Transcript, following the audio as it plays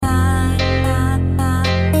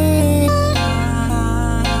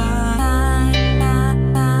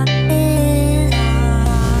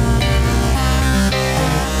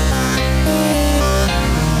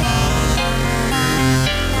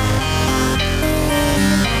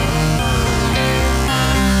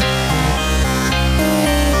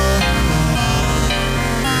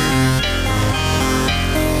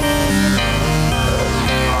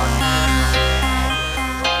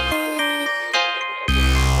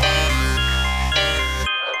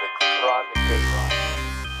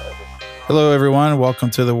Hello, everyone. Welcome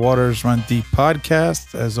to the Waters Run Deep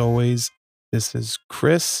podcast. As always, this is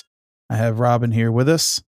Chris. I have Robin here with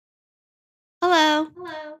us. Hello.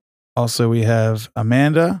 Also, we have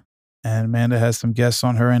Amanda, and Amanda has some guests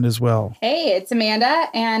on her end as well. Hey, it's Amanda,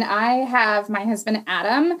 and I have my husband,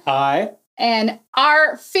 Adam. Hi. And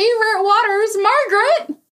our favorite Waters,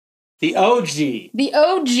 Margaret. The OG. The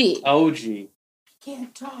OG. OG.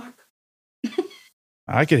 Can't talk.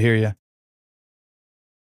 I could hear you.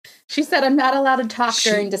 She said I'm not allowed to talk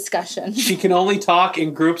during discussion. She can only talk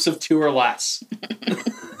in groups of 2 or less.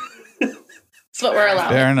 That's what we're allowed.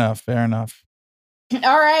 Fair enough.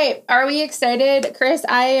 All right. Are we excited? Chris,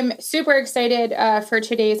 I am super excited for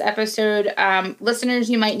today's episode. Listeners,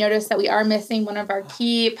 you might notice that we are missing one of our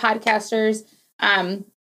key podcasters. Our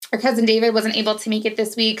cousin David wasn't able to make it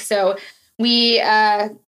this week, so we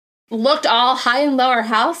looked all high and low our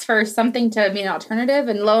house for something to be an alternative,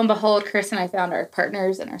 and lo and behold, Chris and I found our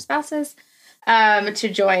partners and our spouses to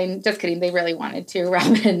join. Just kidding. They really wanted to.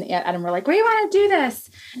 Robin and Adam were like, we want to do this.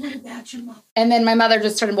 What about your mom? And then my mother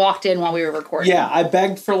just sort of walked in while we were recording. Yeah, I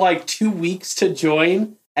begged for like 2 weeks to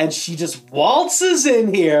join, and she just waltzes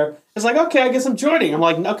in here. It's like, okay, I guess I'm joining. I'm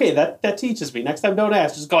like, okay, that teaches me. Next time, don't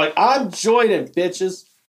ask. Just go like, I'm joining, bitches.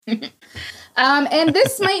 And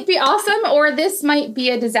this might be awesome, or this might be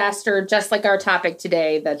a disaster, just like our topic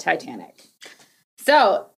today, the Titanic.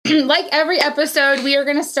 So, like every episode, we are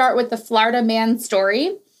going to start with the Florida man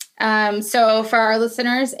story. So for our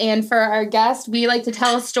listeners and for our guests, we like to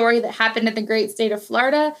tell a story that happened in the great state of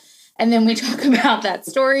Florida, and then we talk about that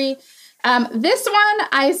story. This one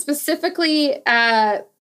I specifically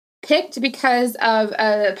picked because of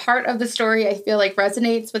a part of the story I feel like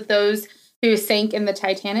resonates with those who sank in the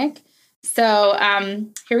Titanic. So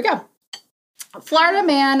here we go. Florida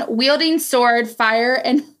man wielding sword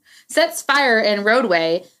sets fire in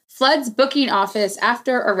roadway, floods booking office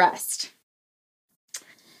after arrest.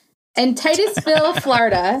 In Titusville,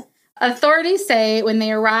 Florida, authorities say when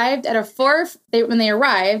they arrived, 4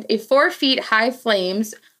 feet high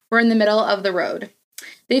flames were in the middle of the road.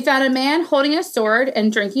 They found a man holding a sword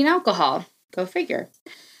and drinking alcohol. Go figure.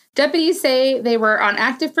 Deputies say they were on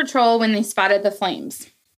active patrol when they spotted the flames.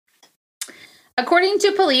 According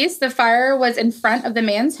to police, the fire was in front of the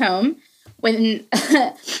man's home when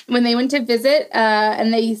they went to visit,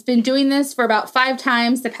 and they've been doing this for about 5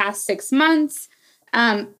 times the past 6 months.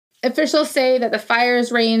 Officials say that the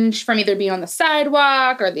fires range from either being on the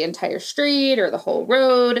sidewalk or the entire street or the whole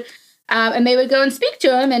road, and they would go and speak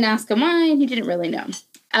to him and ask him why, and he didn't really know.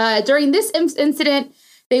 During this incident,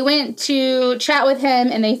 they went to chat with him,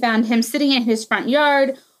 and they found him sitting in his front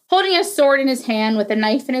yard, holding a sword in his hand with a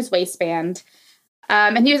knife in his waistband.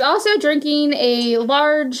 And he was also drinking a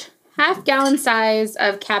large half-gallon size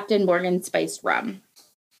of Captain Morgan spiced rum.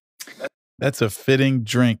 That's a fitting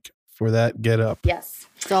drink for that get-up. Yes.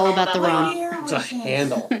 It's all about the rum. It's a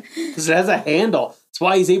handle. Because it has a handle. That's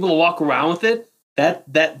why he's able to walk around with it.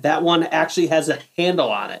 That one actually has a handle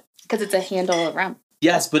on it. Because it's a handle of rum.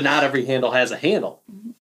 Yes, but not every handle has a handle.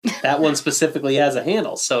 That one specifically has a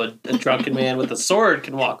handle, so a drunken man with a sword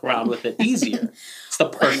can walk around with it easier. It's the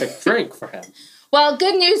perfect drink for him. Well,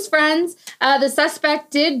 good news, friends. The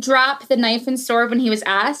suspect did drop the knife and sword when he was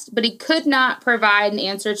asked, but he could not provide an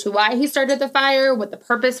answer to why he started the fire, what the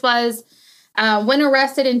purpose was. When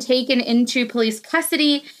arrested and taken into police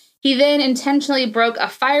custody, he then intentionally broke a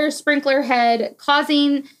fire sprinkler head,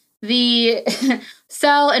 causing the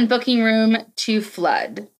cell and booking room to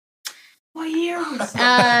flood. What year was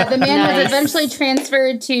the man was eventually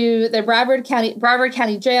transferred to the Broward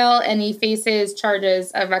County Jail, and he faces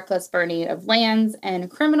charges of reckless burning of lands and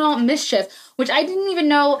criminal mischief, which I didn't even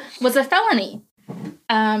know was a felony.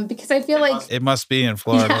 Because I feel like it must be in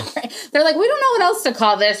Florida. Yeah, right. They're like, we don't know what else to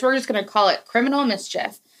call this. We're just going to call it criminal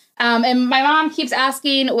mischief. And my mom keeps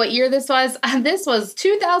asking what year this was. This was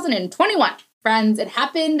 2021, friends. It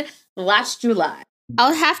happened last July.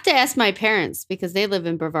 I'll have to ask my parents because they live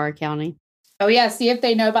in Brevard County. Oh, yeah. See if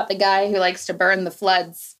they know about the guy who likes to burn the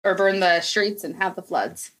floods or burn the streets and have the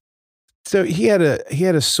floods. So he had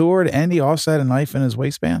a sword and he also had a knife in his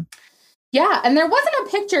waistband? Yeah. And there wasn't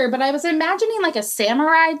a picture, but I was imagining like a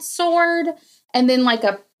samurai sword and then like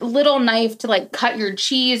a little knife to like cut your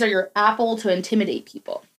cheese or your apple to intimidate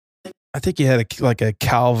people. I think he had a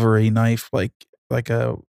cavalry knife, like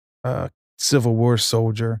a Civil War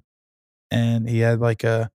soldier. And he had like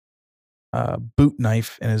a boot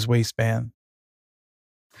knife in his waistband.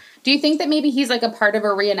 Do you think that maybe he's like a part of a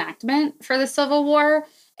reenactment for the Civil War,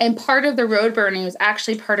 and part of the road burning was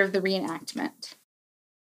actually part of the reenactment?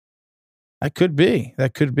 That could be.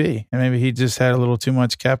 And maybe he just had a little too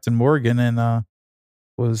much Captain Morgan and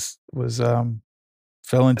was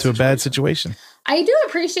fell into a bad situation. I do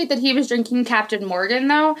appreciate that he was drinking Captain Morgan,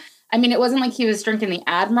 though. I mean, it wasn't like he was drinking the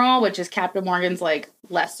Admiral, which is Captain Morgan's, like,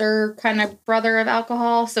 lesser kind of brother of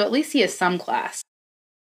alcohol. So at least he has some class.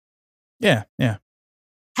 Yeah, yeah.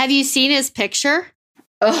 Have you seen his picture?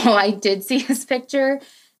 Oh, I did see his picture,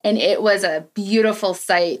 and it was a beautiful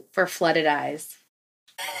sight for flooded eyes.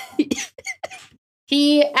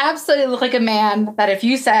 He absolutely looked like a man that if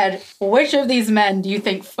you said, which of these men do you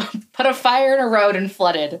think put a fire in a road and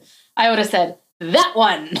flooded? I would have said, that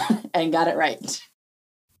one, and got it right.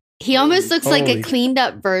 He almost looks like a Holy- cleaned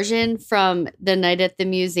up version from The Night at the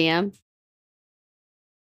Museum.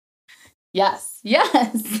 Yes.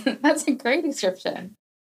 That's a great description.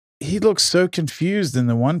 He looks so confused in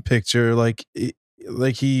the one picture, like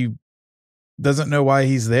he doesn't know why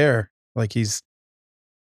he's there. Like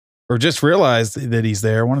or just realized that he's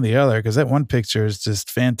there, one or the other, because that one picture is just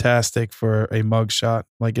fantastic for a mugshot.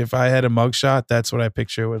 Like if I had a mugshot, that's what I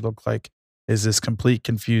picture it would look like, is this complete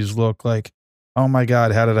confused look like, oh my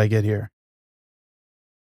God, how did I get here?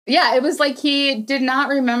 Yeah, it was like he did not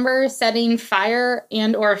remember setting fire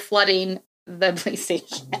and or flooding the police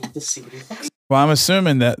station. Well, I'm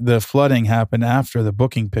assuming that the flooding happened after the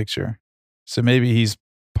booking picture. So maybe he's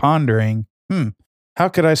pondering, how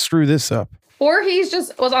could I screw this up? Or he's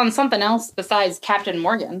just was on something else besides Captain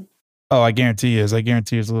Morgan. Oh, I guarantee he is. I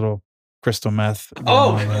guarantee there's a little crystal meth.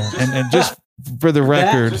 Oh. going on there. And just for the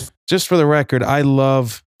record, I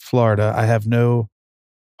love Florida. I have no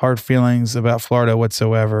hard feelings about Florida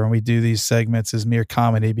whatsoever. And we do these segments as mere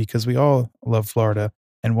comedy because we all love Florida.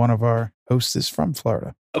 And one of our hosts is from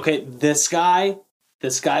Florida. Okay, this guy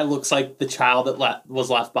looks like the child that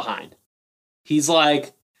was left behind. He's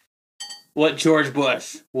like what George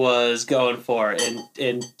Bush was going for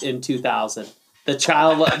in 2000. The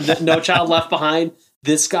child, no child left behind.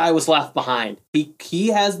 This guy was left behind. He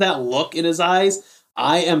has that look in his eyes.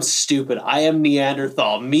 I am stupid. I am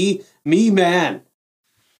Neanderthal. Me, man.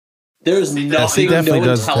 There's nothing, no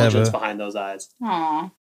intelligence behind those eyes. Aw.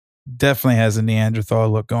 Definitely has a Neanderthal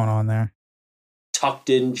look going on there. Tucked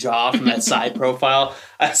in jaw from that side profile.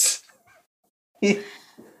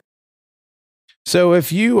 So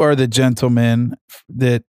if you are the gentleman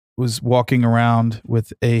that was walking around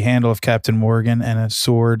with a handle of Captain Morgan and a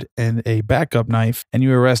sword and a backup knife, and you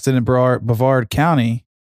were arrested in Brevard County,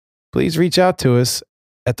 please reach out to us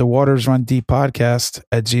at the Waters Run Deep podcast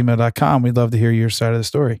at gmail.com. We'd love to hear your side of the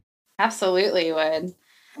story. Absolutely would.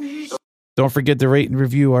 Don't forget to rate and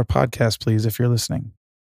review our podcast, please, if you're listening,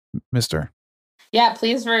 mister. Yeah,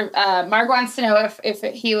 please. Mark wants to know if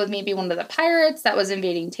he was maybe one of the pirates that was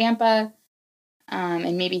invading Tampa.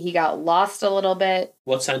 And maybe he got lost a little bit.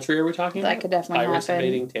 What century are we talking about? That could definitely Pirates happen.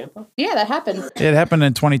 invading Tampa? Yeah, that happened. It happened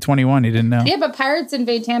in 2021. You didn't know? Yeah, but pirates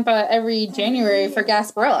invade Tampa every January for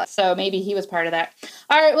Gasparilla. So maybe he was part of that.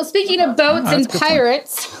 All right, well, speaking of boats and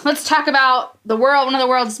pirates, let's talk about one of the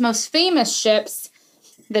world's most famous ships,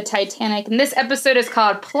 the Titanic. And this episode is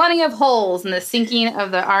called Plenty of Holes in the Sinking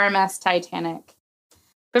of the RMS Titanic.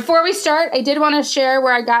 Before we start, I did want to share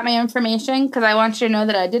where I got my information because I want you to know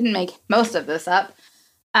that I didn't make most of this up.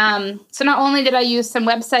 So not only did I use some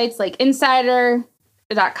websites like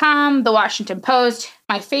Insider.com, The Washington Post,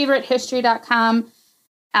 my favorite History.com.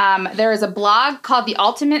 There is a blog called The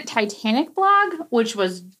Ultimate Titanic Blog, which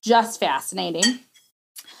was just fascinating.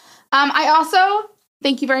 I also,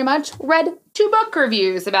 thank you very much, read 2 book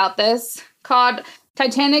reviews about this called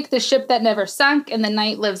Titanic, the Ship That Never Sunk and The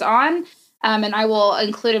Night Lives On. And I will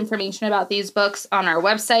include information about these books on our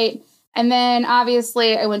website. And then,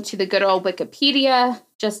 obviously, I went to the good old Wikipedia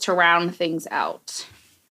just to round things out.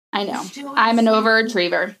 I know. I'm an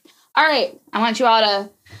overachiever. All right. I want you all to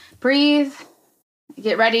breathe,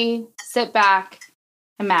 get ready, sit back,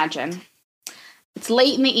 imagine. It's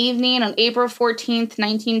late in the evening on April 14th,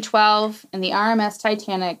 1912, and the RMS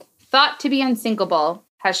Titanic, thought to be unsinkable,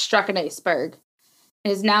 has struck an iceberg. It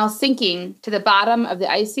is now sinking to the bottom of the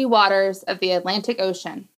icy waters of the Atlantic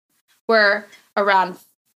Ocean, where around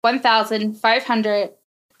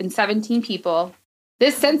 1,517 people,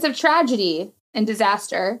 this sense of tragedy and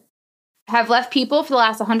disaster, have left people for the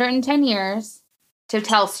last 110 years to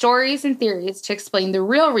tell stories and theories to explain the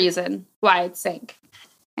real reason why it sank.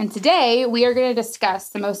 And today, we are going to discuss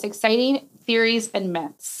the most exciting theories and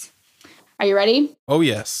myths. Are you ready? Oh,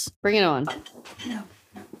 yes. Bring it on.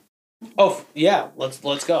 Oh, yeah.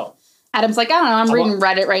 Let's go. Adam's like, I don't know. I'm reading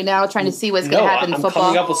Reddit right now, trying to see what's going to happen in football. I'm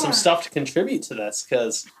coming up with some stuff to contribute to this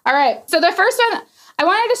because. All right. So the first one, I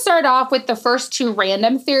wanted to start off with the first 2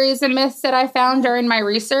 random theories and myths that I found during my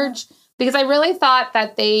research because I really thought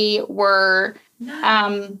that they were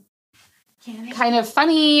kind of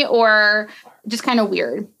funny or just kind of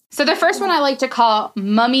weird. So the first one I like to call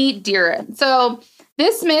Mummy Deer. So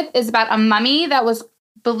this myth is about a mummy that was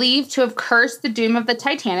believed to have cursed the doom of the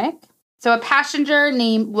Titanic. So a passenger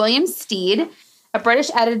named William Stead, a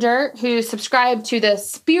British editor who subscribed to the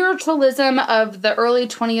spiritualism of the early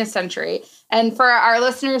 20th century. And for our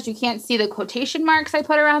listeners, you can't see the quotation marks I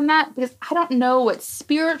put around that because I don't know what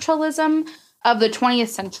spiritualism of the 20th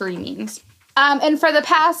century means. And for the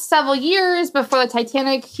past several years before the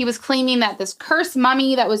Titanic, he was claiming that this cursed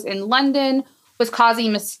mummy that was in London was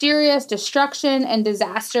causing mysterious destruction and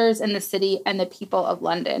disasters in the city and the people of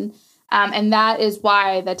London. And that is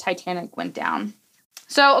why the Titanic went down.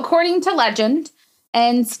 So according to legend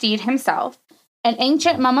and Stead himself, an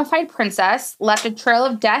ancient mummified princess left a trail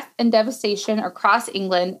of death and devastation across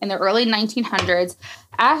England in the early 1900s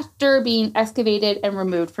after being excavated and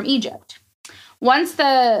removed from Egypt. Once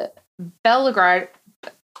the Belgrade,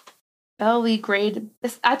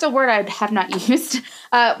 that's a word I have not used.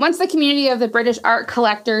 Once the community of the British art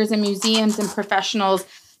collectors and museums and professionals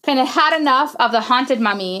kind of had enough of the haunted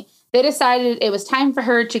mummy, they decided it was time for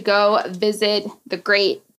her to go visit the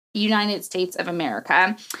great United States of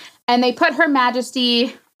America. And they put Her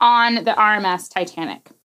Majesty on the RMS Titanic.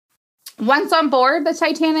 Once on board the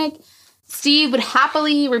Titanic, Steve would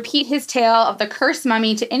happily repeat his tale of the cursed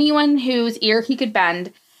mummy to anyone whose ear he could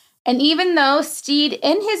bend. And even though Stead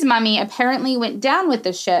and his mummy apparently went down with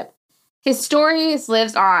the ship, his story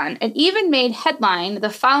lives on and even made headline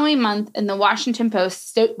the following month in the Washington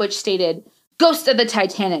Post, which stated, "Ghost of the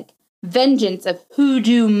Titanic, vengeance of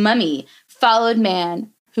hoodoo mummy, followed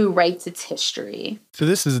man who writes its history." So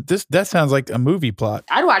that sounds like a movie plot.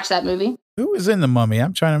 I'd watch that movie. Who was in the Mummy?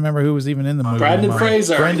 I'm trying to remember who was even in the movie. Brendan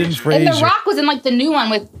Fraser. Brendan Fraser. And The Rock was in like the new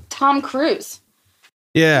one with Tom Cruise.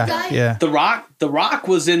 Yeah. The Rock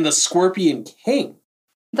was in the Scorpion King.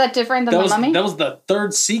 Is that different than The Mummy? That was the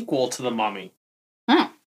third sequel to The Mummy. Oh,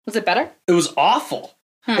 was it better? It was awful.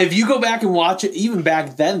 Hmm. If you go back and watch it, even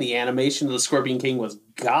back then, the animation of the Scorpion King was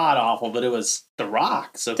god awful, but it was The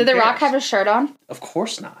Rock. So Did The Rock have a shirt on? Of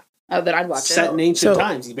course not. Oh, then I'd watch Set it. in ancient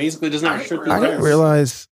times. He basically doesn't have a shirt. I didn't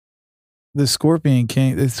realize the Scorpion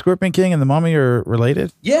King and the Mummy are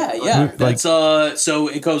related. Yeah. That's so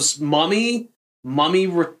it goes Mummy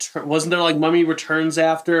Return. Wasn't there like Mummy Returns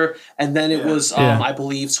after, and then it was I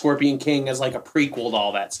believe Scorpion King as like a prequel to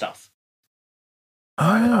all that stuff.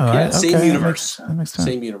 Oh, same universe. That makes sense.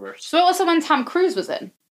 Same universe. So what was the one Tom Cruise was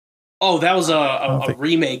in? Oh, that was a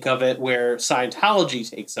remake of it where Scientology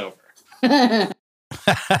takes over.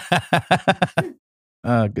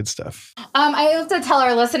 Good stuff. I have to tell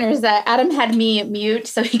our listeners that Adam had me mute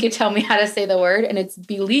so he could tell me how to say the word, and it's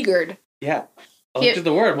beleaguered. Yeah. I looked at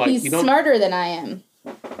the word. I'm like, he's smarter than I am,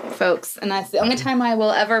 folks. And that's the only time I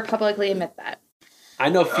will ever publicly admit that. I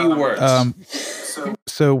know few words.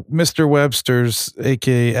 So Mr. Webster's,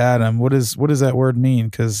 aka Adam, what does that word mean?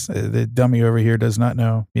 Because the dummy over here does not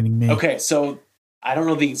know, meaning me. Okay, so I don't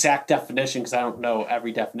know the exact definition because I don't know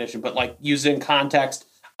every definition, but like used in context,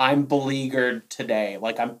 I'm beleaguered today.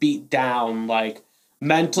 Like I'm beat down, like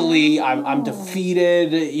mentally, I'm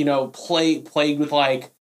defeated. You know, plagued with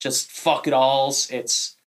like just fuck it alls.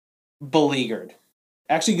 It's beleaguered.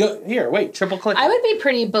 Actually, go here. Wait, triple click. I would be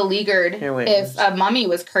pretty beleaguered Here, if a mummy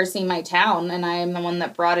was cursing my town and I am the one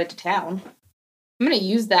that brought it to town. I'm going to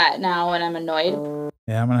use that now when I'm annoyed.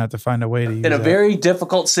 Yeah, I'm going to have to find a way to use in a that. very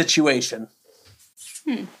difficult situation.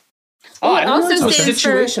 Oh, it also stands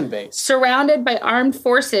situation for based. surrounded by armed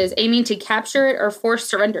forces aiming to capture it or force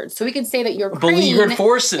surrendered. So we could say that your Beleaguered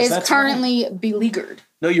forces is that's currently beleaguered.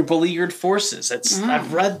 No, you're beleaguered forces. That's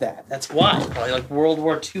I've read that. That's why. Probably like World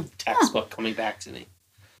War II textbook coming back to me.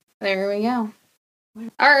 There we go.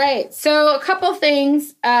 All right. So a couple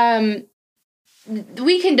things.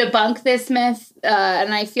 We can debunk this myth.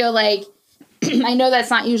 And I feel like I know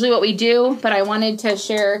that's not usually what we do, but I wanted to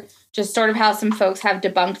share just sort of how some folks have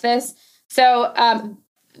debunked this. So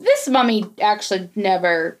this mummy actually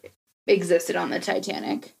never existed on the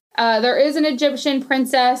Titanic. There is an Egyptian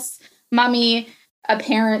princess mummy,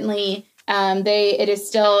 apparently. It is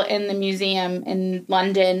still in the museum in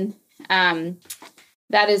London.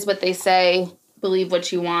 That is what they say. Believe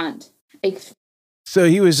what you want. So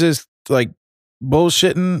he was just like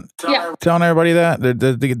bullshitting, telling everybody that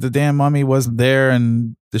the damn mummy wasn't there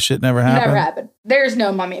and the shit never happened. Never happened. There's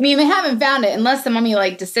no mummy. I mean, they haven't found it unless the mummy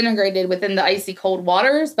like disintegrated within the icy cold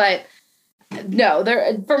waters. But no,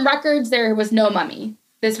 from records there was no mummy.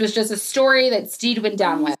 This was just a story that Steed went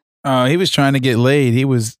down with. He was trying to get laid. He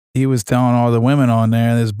was telling all the women on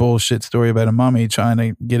there this bullshit story about a mummy trying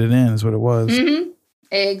to get it in is what it was. Mm-hmm.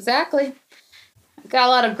 Exactly. Got a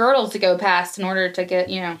lot of girdles to go past in order to get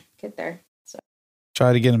there. So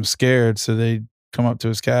try to get them scared so they come up to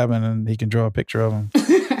his cabin and he can draw a picture of him.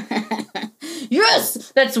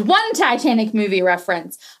 Yes, that's one Titanic movie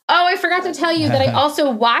reference. Oh, I forgot to tell you that I also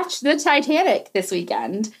watched the Titanic this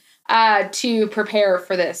weekend to prepare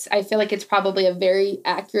for this. I feel like it's probably a very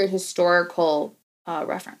accurate historical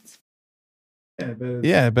reference.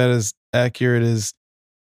 Yeah, I bet as accurate as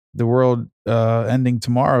the world ending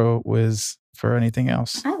tomorrow was for anything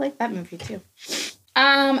else. I like that movie too.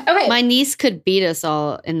 Okay. My niece could beat us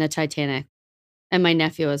all in the Titanic, and my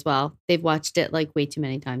nephew as well. They've watched it like way too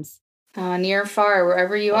many times. Near or far,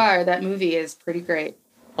 wherever you are, that movie is pretty great.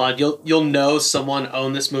 You'll know someone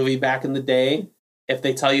owned this movie back in the day if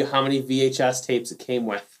they tell you how many VHS tapes it came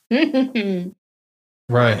with.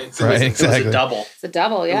 Right, exactly. It was a double. It's a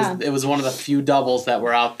double, yeah. It was one of the few doubles that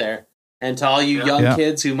were out there. And to all you young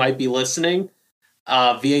kids who might be listening,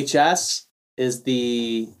 VHS is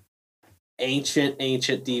the ancient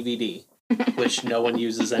DVD, which no one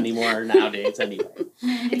uses anymore nowadays anyway.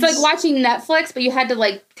 It's like watching Netflix, but you had to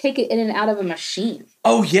like take it in and out of a machine.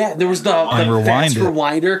 Oh yeah, there was the fast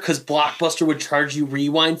rewinder because Blockbuster would charge you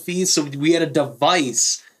rewind fees. So we had a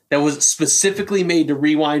device that was specifically made to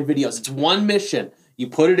rewind videos. It's one mission. You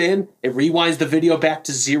put it in, it rewinds the video back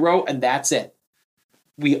to 0, and that's it.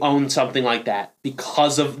 We own something like that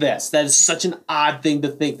because of this. That is such an odd thing to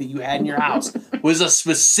think that you had in your house. Was a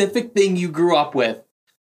specific thing you grew up with.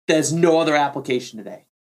 There's no other application today.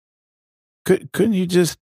 Couldn't you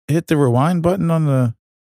just hit the rewind button on the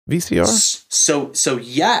VCR? So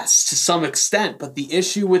yes, to some extent. But the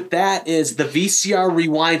issue with that is the VCR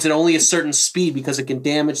rewinds at only a certain speed because it can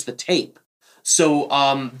damage the tape.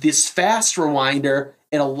 So this fast rewinder,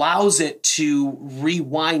 it allows it to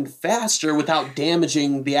rewind faster without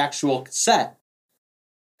damaging the actual cassette.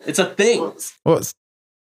 It's a thing. Well,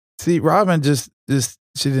 see, Robin just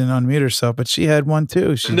she didn't unmute herself, but she had one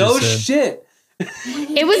too. No shit.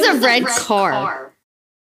 It was a red car.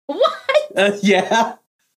 What? Yeah.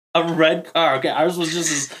 A red car. Okay, ours was just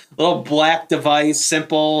this little black device,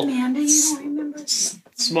 simple. Amanda, you don't remember?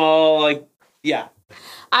 Small, yeah.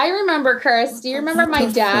 I remember, Chris. Do you remember my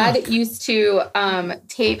dad used to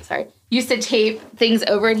tape things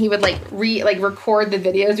over, and he would record the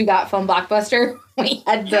videos we got from Blockbuster. We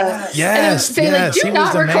had the do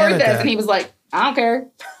not record this, and he was like, I don't care.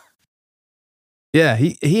 Yeah,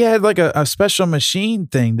 he had like a special machine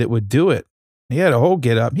thing that would do it. He had a whole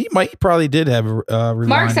get up. He probably did have a rewinder.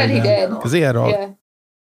 Mark said he did because he had all. Yeah,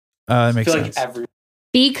 that makes sense.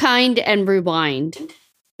 Be kind and rewind.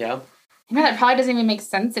 Yeah. That probably doesn't even make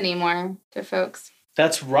sense anymore to folks.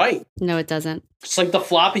 That's right. No, it doesn't. It's like the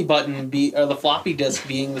floppy button or the floppy disk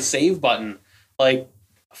being the save button. Like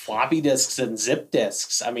floppy disks and zip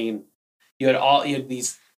disks. I mean, you had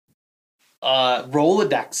these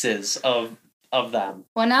Rolodexes of them.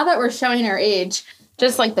 Well, now that we're showing our age,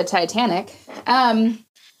 just like the Titanic,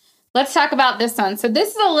 let's talk about this one. So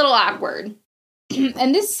this is a little awkward.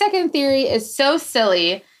 And this second theory is so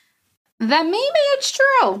silly that maybe it's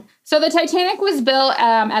true. So the Titanic was built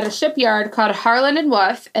at a shipyard called Harland and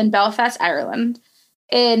Wolff in Belfast, Ireland.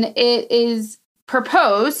 And it is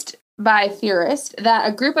proposed by theorists that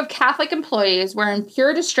a group of Catholic employees were in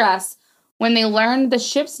pure distress when they learned the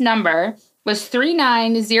ship's number was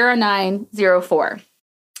 390904.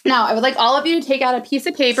 Now, I would like all of you to take out a piece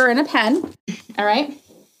of paper and a pen. All right?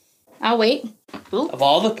 I'll wait. Ooh. Of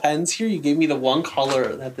all the pens here, you gave me the one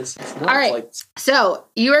color that this is not. All right. So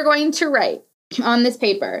you are going to write on this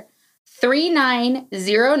paper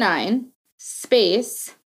 3909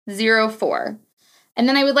 space 04. And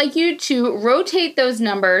then I would like you to rotate those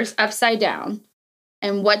numbers upside down.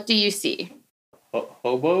 And what do you see?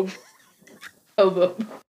 Hobo? Hobo.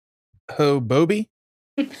 Hoboby?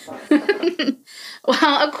 Well,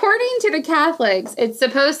 according to the Catholics, it's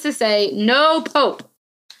supposed to say no Pope.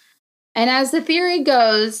 And as the theory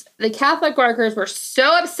goes, the Catholic workers were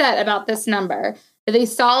so upset about this number that they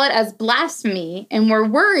saw it as blasphemy and were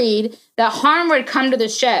worried that harm would come to the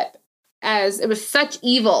ship, as it was such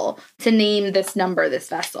evil to name this number, this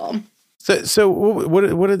vessel. So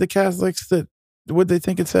what did the Catholics what they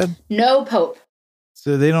think it said? No Pope.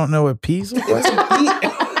 So they don't know what peas look like?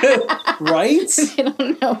 Right? They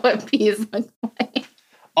don't know what peas look like.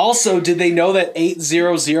 Also, did they know that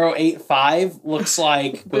 80085 looks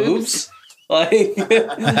like boobs? Like,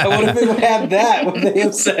 I would have had that when they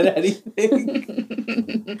have said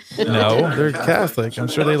anything. No, they're Catholic. I'm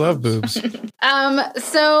sure they love boobs.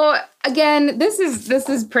 So again, this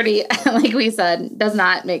is pretty, like we said, does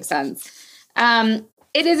not make sense.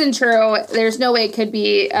 It isn't true. There's no way it could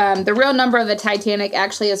be. The real number of the Titanic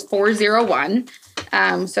actually is 401.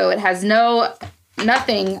 So it has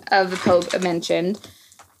nothing of the Pope mentioned.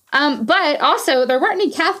 But also, there weren't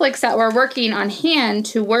any Catholics that were working on hand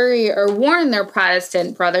to worry or warn their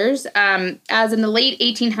Protestant brothers. As in the late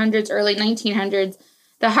 1800s, early 1900s,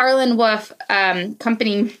 the Harlan Wolff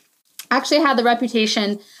Company actually had the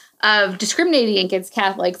reputation of discriminating against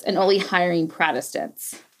Catholics and only hiring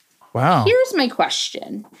Protestants. Wow. Here's my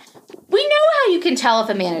question. We know how you can tell if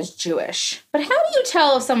a man is Jewish, but how do you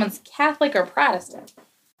tell if someone's Catholic or Protestant?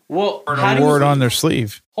 Well, How wore it on their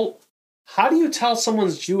sleeve. How do you tell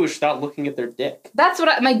someone's Jewish without looking at their dick? That's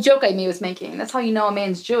what my joke I was making. That's how you know a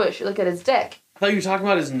man's Jewish. You look at his dick. I thought you were talking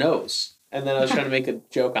about his nose, and then I was trying to make a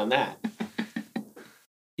joke on that.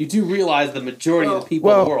 You do realize the majority of the people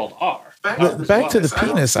in the world are. Back to the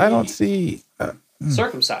penis. I don't see...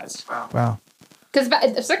 circumcised. Wow.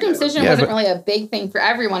 Because circumcision wasn't really a big thing for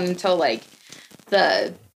everyone until like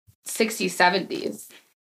the 60s, 70s.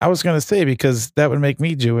 I was going to say, because that would make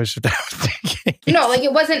me Jewish if that was the case. No, like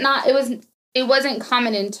it wasn't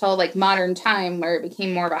common until like modern time where it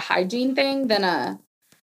became more of a hygiene thing than a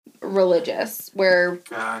religious, where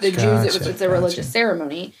the Jews, it's a religious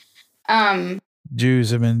ceremony.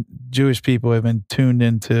 Jewish people have been tuned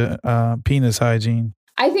into penis hygiene.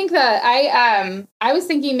 I think that I was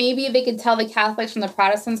thinking maybe they could tell the Catholics from the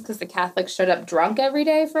Protestants because the Catholics showed up drunk every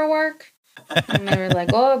day for work. And they were like,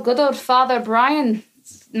 oh, good old Father Brian.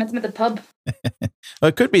 Met them at the pub. Well,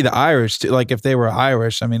 it could be the Irish too. Like if they were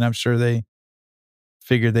Irish, I mean, I'm sure they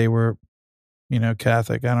figured they were,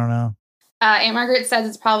 Catholic. I don't know. Aunt Margaret says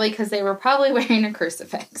it's probably because they were probably wearing a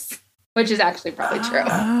crucifix, which is actually probably true.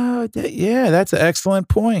 Oh, yeah, that's an excellent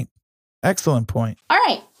point. Excellent point. All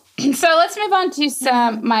right. So let's move on to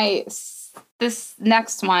this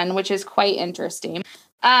next one, which is quite interesting.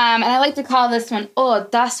 And I like to call this one, oh,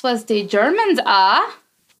 das was the Germans are.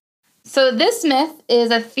 So this myth is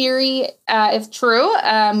a theory, if true,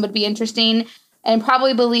 would be interesting and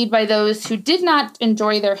probably believed by those who did not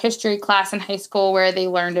enjoy their history class in high school where they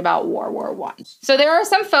learned about World War I. So there are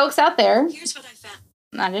some folks out there, here's what I found.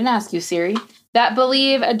 I didn't ask you, Siri, that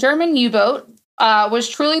believe a German U-boat was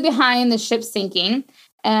truly behind the ship sinking.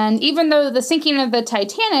 And even though the sinking of the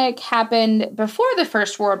Titanic happened before the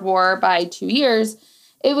First World War by 2 years,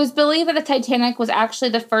 it was believed that the Titanic was actually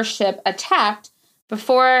the first ship attacked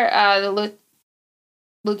before the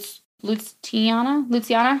Lusitania,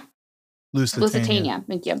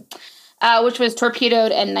 thank you, which was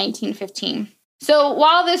torpedoed in 1915. So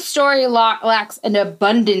while this story lacks an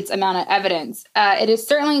abundant amount of evidence, it is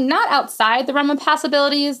certainly not outside the realm of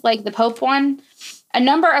possibilities like the Pope one. A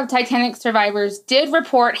number of Titanic survivors did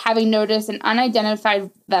report having noticed an unidentified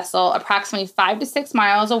vessel approximately 5 to 6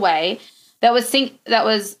 miles away that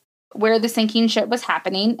was where the sinking ship was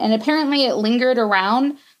happening, and apparently it lingered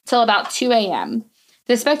around till about 2 a.m.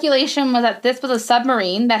 The speculation was that this was a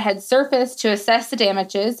submarine that had surfaced to assess the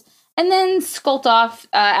damages and then skulked off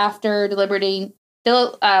after deliberating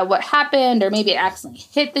what happened, or maybe it accidentally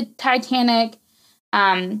hit the Titanic.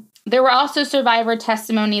 There were also survivor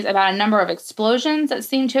testimonies about a number of explosions that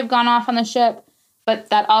seemed to have gone off on the ship, but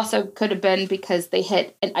that also could have been because they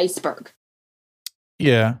hit an iceberg.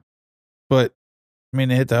 Yeah, but I mean,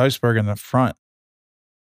 they hit the iceberg in the front.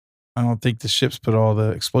 I don't think the ships put all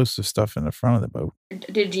the explosive stuff in the front of the boat.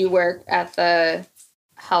 Did you work at the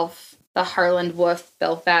Harland Wolff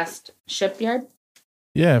Belfast shipyard?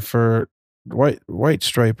 Yeah, for White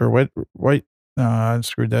Stripe or White. No, I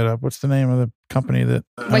screwed that up. What's the name of the company that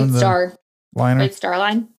White Star liner? White Star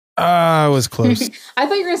Line. I was close. I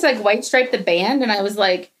thought you were going to say like White Stripe the band, and I was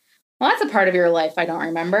like, well, that's a part of your life I don't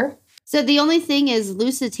remember. So the only thing is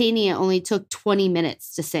Lusitania only took 20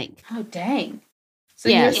 minutes to sink. Oh, dang. So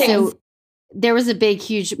yeah, so there was a big,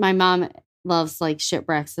 huge, my mom loves like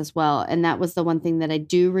shipwrecks as well. And that was the one thing that I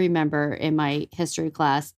do remember in my history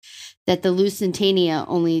class, that the Lusitania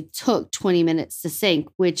only took 20 minutes to sink,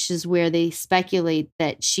 which is where they speculate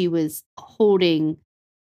that she was holding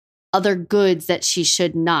other goods that she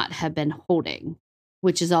should not have been holding,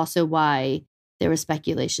 which is also why there was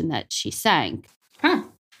speculation that she sank. Huh.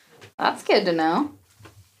 That's good to know.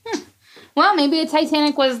 Well, maybe a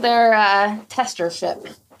Titanic was their tester ship.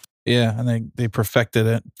 Yeah, and they perfected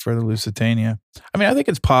it for the Lusitania. I mean, I think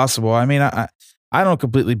it's possible. I mean, I don't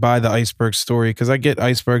completely buy the iceberg story because I get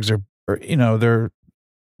icebergs are they're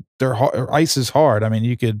hard, ice is hard. I mean,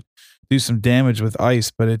 you could do some damage with ice,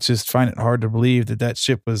 but it's just find it hard to believe that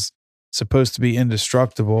ship was supposed to be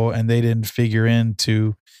indestructible and they didn't figure in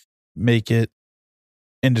to make it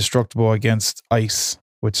indestructible against ice,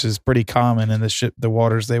 which is pretty common in the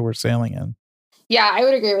waters they were sailing in. Yeah, I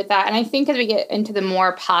would agree with that. And I think as we get into the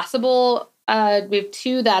more possible, we have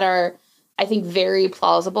two that are, I think, very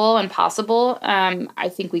plausible and possible. I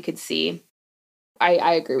think we could see.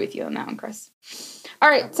 I agree with you on that one, Chris. All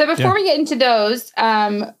right. So before Yeah. we get into those,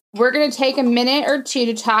 we're going to take a minute or two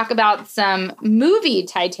to talk about some movie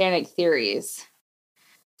Titanic theories.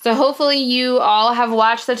 So hopefully you all have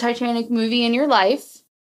watched the Titanic movie in your life,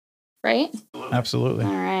 right? Absolutely.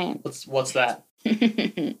 All right. What's that?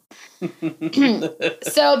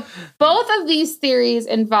 So both of these theories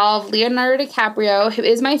involve Leonardo DiCaprio, who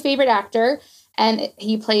is my favorite actor, and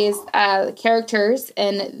he plays characters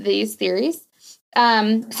in these theories.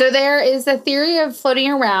 So there is a theory of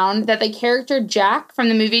floating around that the character Jack from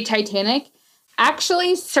the movie Titanic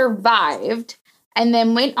actually survived and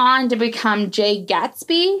then went on to become Jay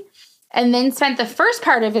Gatsby, and then spent the first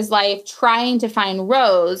part of his life trying to find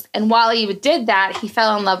Rose. And while he did that, he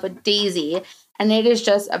fell in love with Daisy. And it is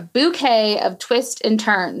just a bouquet of twists and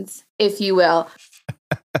turns, if you will.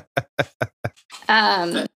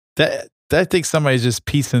 I think somebody's just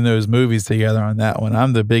piecing those movies together on that one.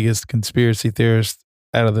 I'm the biggest conspiracy theorist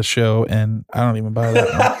out of the show, and I don't even buy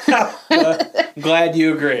that one. Glad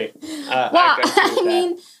you agree. I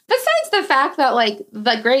mean, besides the fact that like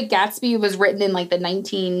The Great Gatsby was written in like the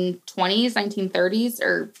 1920s, 1930s,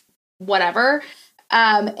 or whatever,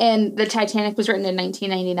 and the Titanic was written in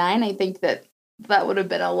 1999, I think that would have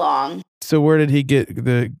been a long. So where did he get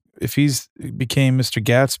if he's became Mr.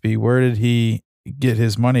 Gatsby, where did he get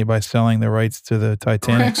his money by selling the rights to the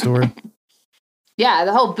Titanic story? Yeah,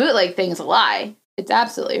 the whole bootleg thing is a lie. It's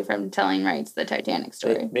absolutely from telling rights to the Titanic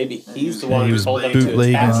story. Maybe he's the one he who was told them to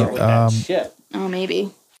bootlegging, attack it with that shit. Oh,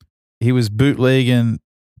 maybe. He was bootlegging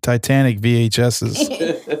Titanic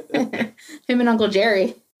VHSs. Him and Uncle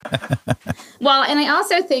Jerry. Well, and I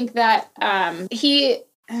also think that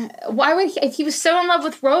why would he, if he was so in love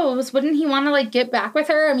with Rose, wouldn't he want to like get back with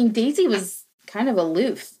her? I mean, Daisy was kind of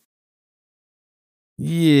aloof.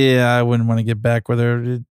 Yeah, I wouldn't want to get back with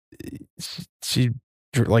her. She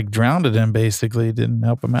like drowned him, basically. Didn't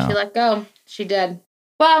help him out. She let go. She did.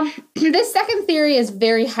 Well, this second theory is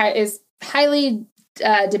highly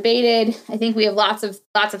debated. I think we have lots of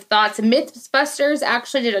thoughts. Mythbusters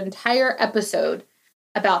actually did an entire episode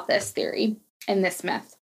about this theory and this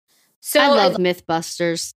myth. So I love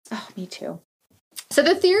Mythbusters. Oh, me too. So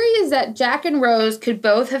the theory is that Jack and Rose could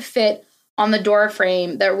both have fit on the door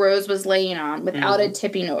frame that Rose was laying on without it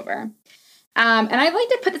tipping over. And I'd like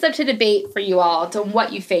to put this up to debate for you all to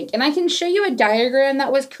what you think. And I can show you a diagram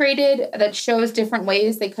that was created that shows different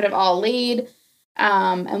ways they could have all laid.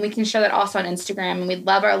 And we can show that also on Instagram. And we'd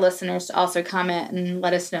love our listeners to also comment and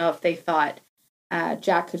let us know if they thought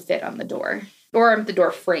Jack could fit on the door or the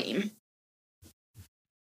door frame.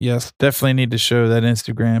 Yes, definitely need to show that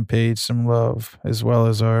Instagram page some love, as well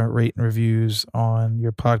as our rate and reviews on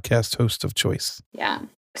your podcast host of choice. Yeah.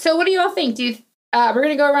 So what do you all think? We're going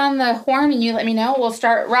to go around the horn and you let me know. We'll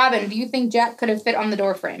start. Robin, do you think Jack could have fit on the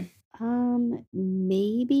door frame?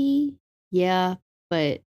 Maybe. Yeah,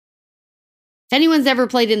 but if anyone's ever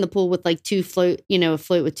played in the pool with like a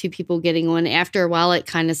float with two people getting on, after a while it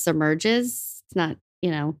kind of submerges. It's not,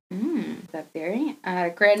 That theory.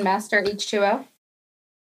 Grandmaster H2O.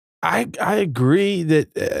 I agree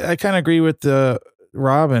that I kind of agree with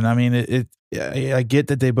Robin. I mean, I get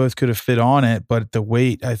that they both could have fit on it, but the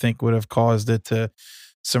weight I think would have caused it to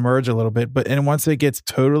submerge a little bit. And once it gets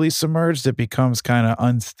totally submerged, it becomes kind of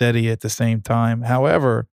unsteady at the same time.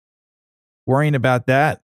 However, worrying about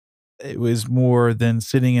that, it was more than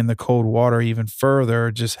sitting in the cold water even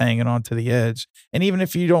further, just hanging on to the edge. And even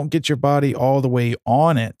if you don't get your body all the way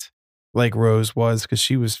on it, like Rose was, because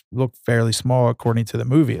she looked fairly small according to the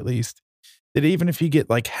movie at least, that even if you get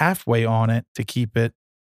like halfway on it to keep it,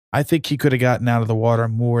 I think he could have gotten out of the water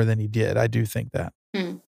more than he did. I do think that.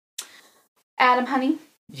 Adam, honey?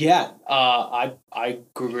 Yeah, I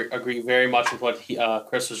agree very much with what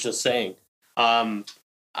Chris was just saying. Could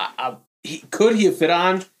he have fit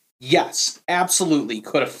on? Yes, absolutely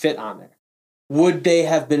could have fit on there. Would they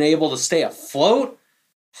have been able to stay afloat?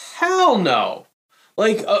 Hell no.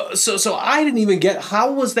 Like, so I didn't even get,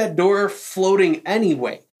 how was that door floating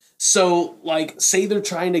anyway? So, like, say he's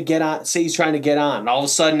trying to get on, and all of a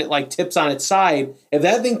sudden it, like, tips on its side. If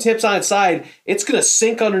that thing tips on its side, it's going to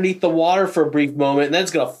sink underneath the water for a brief moment, and then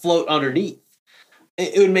it's going to float underneath.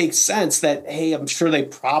 It would make sense that, hey, I'm sure they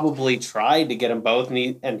probably tried to get them both,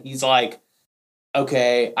 and he's like,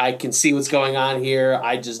 okay, I can see what's going on here.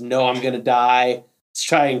 I just know I'm going to die. Let's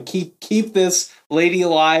try and keep this lady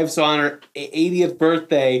alive, so on her 80th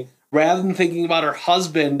birthday, rather than thinking about her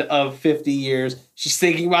husband of 50 years, she's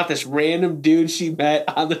thinking about this random dude she met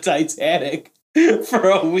on the Titanic for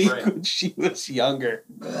a week when she was younger.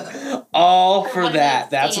 All for that.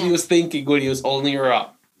 That's what he was thinking when he was holding her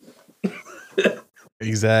up.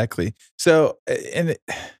 Exactly. So, and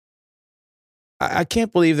I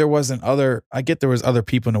can't believe there wasn't other. I get there was other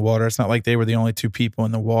people in the water. It's not like they were the only two people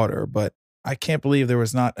in the water, but I can't believe there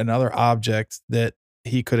was not another object that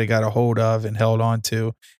he could have got a hold of and held on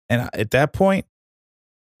to. And at that point,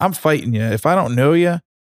 I'm fighting you. If I don't know you,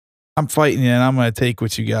 I'm fighting you, and I'm going to take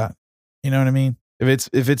what you got. You know what I mean?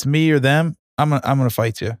 If it's me or them, I'm gonna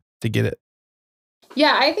fight you to get it.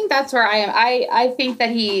 Yeah, I think that's where I am. I think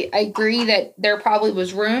that I agree that there probably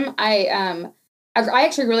was room. I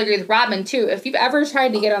actually really agree with Robin too. If you've ever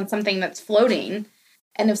tried to get on something that's floating,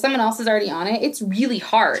 and if someone else is already on it, it's really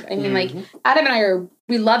hard. I mean, like Adam and I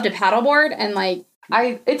we love to paddleboard, and like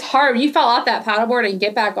it's hard. When you fall off that paddleboard and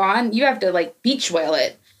get back on, you have to like beach whale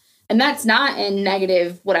it, and that's not in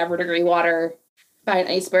negative whatever degree water by an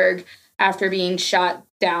iceberg after being shot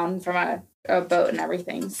down from a boat and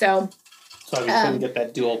everything. So I couldn't get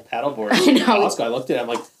that dual paddleboard. I know. I looked at it, I'm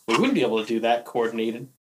like, we wouldn't be able to do that coordinated.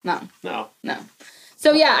 No.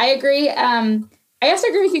 So yeah, I agree. I also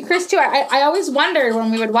agree with you, Chris, too. I always wondered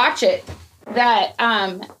when we would watch it that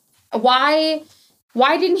why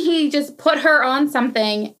didn't he just put her on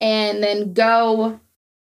something and then go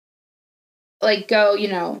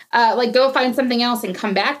find something else and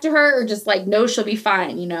come back to her, or just like, no, she'll be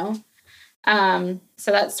fine, you know?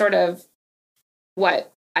 So that's sort of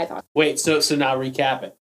what I thought. Wait, so now recap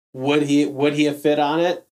it. Would he have fit on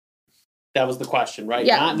it? That was the question, right?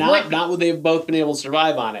 Yeah. Not would they have both been able to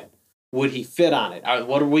survive on it. Would he fit on it?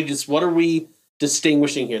 What are we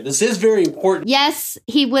distinguishing here? This is very important. Yes,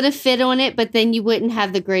 he would have fit on it, but then you wouldn't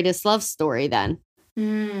have the greatest love story then.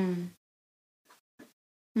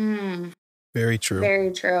 Very true.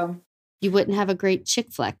 Very true. You wouldn't have a great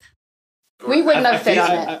chick flick. We wouldn't have fit on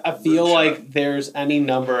it. I feel like there's any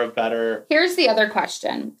number of better. Here's the other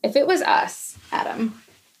question. If it was us, Adam,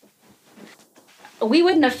 we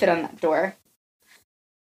wouldn't have fit on that door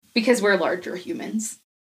because we're larger humans.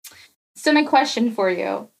 So my question for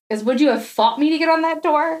you is, would you have fought me to get on that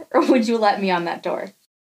door, or would you let me on that door?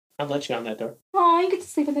 I'd let you on that door. Oh, you get to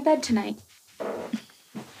sleep in the bed tonight.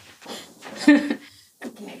 Okay.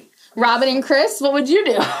 Robin and Chris, what would you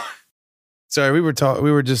do? Sorry, we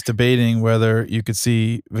were just debating whether you could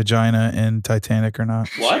see vagina in Titanic or not.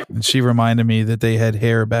 What? And she reminded me that they had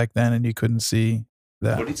hair back then, and you couldn't see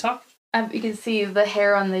that. What are you talking? You can see the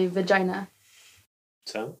hair on the vagina.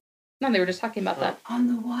 So? No, they were just talking about that. On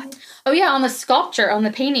the what? Oh, yeah, on the sculpture, on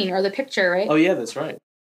the painting or the picture, right? Oh, yeah, that's right.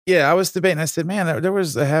 Yeah, I was debating. I said, man, there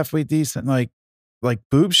was a halfway decent like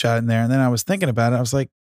boob shot in there, and then I was thinking about it. I was like,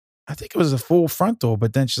 I think it was a full frontal,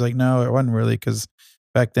 but then she's like, no, it wasn't really, because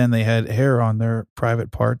back then they had hair on their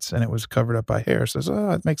private parts, and it was covered up by hair. So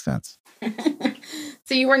it makes sense.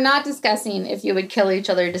 So you were not discussing if you would kill each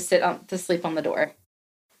other to sleep on the door.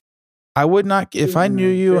 I would not, if I knew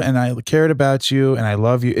you and I cared about you and I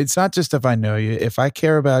love you. It's not just if I know you. If I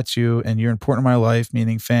care about you and you're important in my life,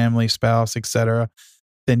 meaning family, spouse, etc.,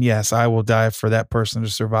 then yes, I will die for that person to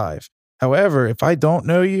survive. However, if I don't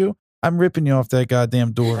know you, I'm ripping you off that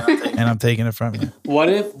goddamn door and I'm taking it from you. What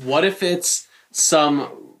if it's some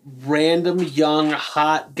random young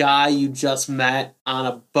hot guy you just met on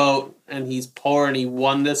a boat and he's poor and he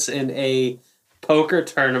won this in a poker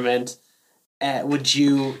tournament? Would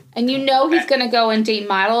you? And you know he's going to go and date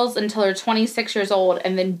models until they're 26 years old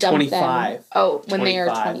and then dump 25. them. Oh, when 25. they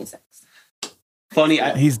are 26. Funny,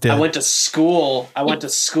 he's dead. I went to school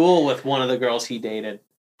with one of the girls he dated,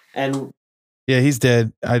 and yeah, he's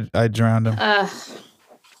dead. I drowned him. All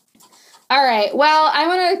right. Well, I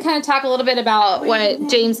want to kind of talk a little bit about what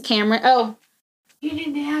James Cameron. Oh, You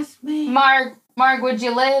didn't ask me. Mark, would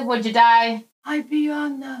you live? Would you die? I'd be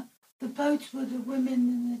on the boats with the women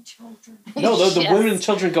and the children. no, the Yes. women and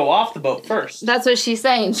children go off the boat first. That's what she's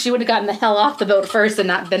saying. She would have gotten the hell off the boat first and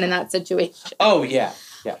not been in that situation. Oh yeah.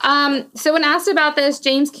 So when asked about this,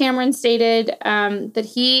 James Cameron stated that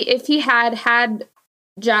if he had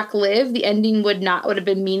Jack live, the ending would have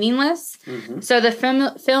been meaningless. Mm-hmm. So the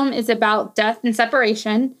film is about death and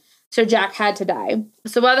separation. So Jack had to die.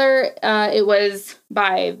 So whether it was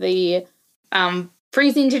by the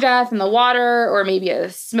freezing to death in the water, or maybe a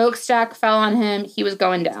smokestack fell on him, he was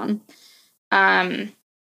going down.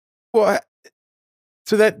 Well,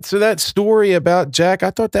 so that story about Jack,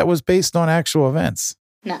 I thought that was based on actual events.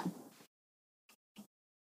 No.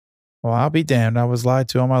 Well, I'll be damned. I was lied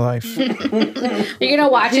to all my life. You're gonna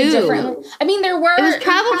watch it Who? differently. I mean, there were. It was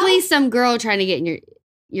probably some girl trying to get in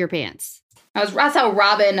your pants. That's how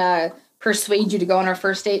Robin persuaded you to go on our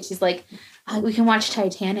first date. She's like, we can watch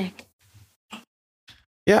Titanic.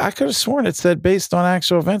 Yeah, I could have sworn it said based on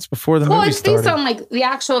actual events before the Well, movie it's started. based on like the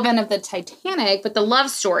actual event of the Titanic, but the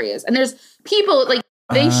love story is. And there's people like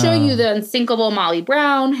they show you the unsinkable Molly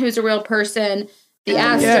Brown, who's a real person. The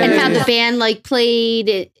Astor. and how the band like played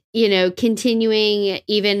it, continuing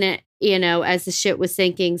even, as the ship was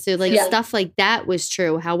sinking. So like stuff like that was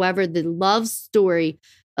true. However, the love story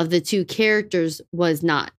of the two characters was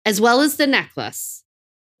not, as well as the necklace.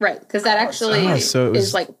 Right. Because that actually so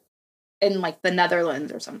is like in like the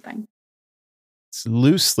Netherlands or something. It's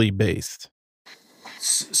loosely based.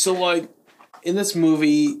 So like in this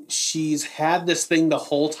movie, she's had this thing the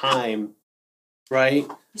whole time, right?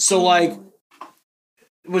 So like,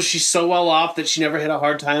 was she so well off that she never had a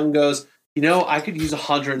hard time and goes, I could use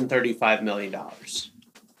 $135 million.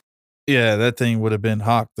 Yeah, that thing would have been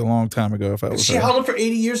hawked a long time ago if I was She her. held it for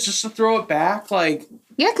 80 years just to throw it back? Like,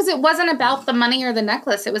 yeah, because it wasn't about the money or the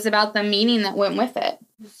necklace. It was about the meaning that went with it.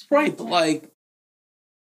 Right, but like,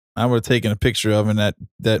 I would have taken a picture of, and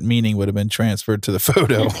that meaning would have been transferred to the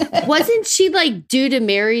photo. Wasn't she like due to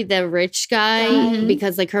marry the rich guy Mhm.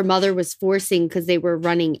 because like her mother was forcing because they were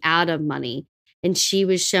running out of money, and she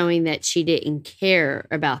was showing that she didn't care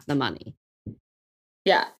about the money.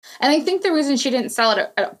 Yeah. And I think the reason she didn't sell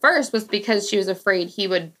it at first was because she was afraid he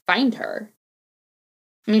would find her.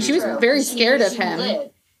 I mean, she was very scared of him.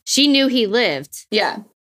 She knew he lived. Yeah.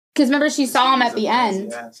 Because remember, she saw him at the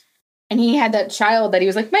end, and he had that child that he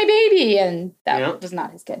was like, my baby, and that was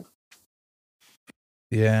not his kid.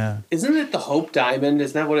 Yeah. Isn't it the Hope Diamond?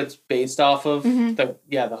 Isn't that what it's based off of? Mhm.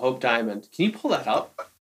 The Hope Diamond. Can you pull that up?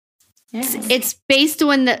 Yeah. It's based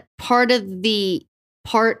on the part of the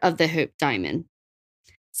Hope Diamond.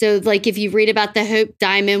 So, like, if you read about the Hope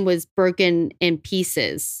Diamond was broken in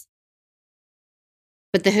pieces,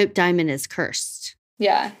 but the Hope Diamond is cursed.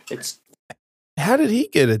 Yeah. How did he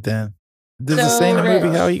get it then? Does it say in the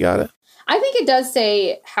movie how he got it? I think it does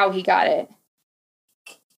say how he got it.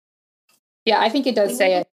 Yeah, I think it does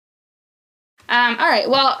say it. All right.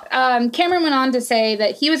 Well, Cameron went on to say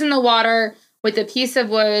that he was in the water with a piece of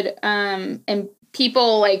wood and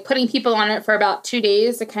people like putting people on it for about 2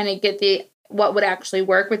 days to kind of get what would actually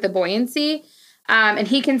work with the buoyancy. And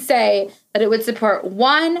he can say that it would support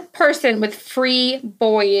one person with free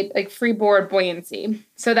board buoyancy.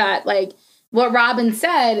 So that like what Robin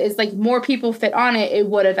said is like more people fit on it, it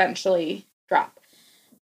would eventually drop.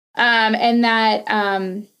 And that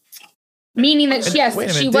meaning that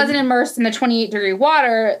she wasn't immersed in the 28-degree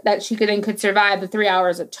water, that she could survive the 3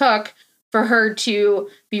 hours it took for her to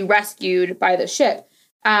be rescued by the ship.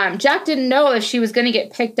 Jack didn't know if she was going to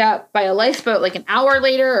get picked up by a lifeboat like an hour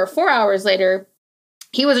later or 4 hours later.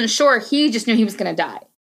 He wasn't sure. He just knew he was going to die.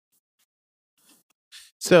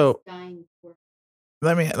 So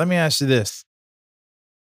let me ask you this.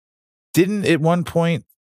 Didn't at one point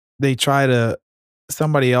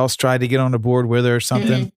somebody else tried to get on the board with her or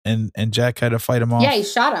something, and Jack had to fight him off? Yeah, he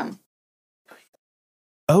shot him.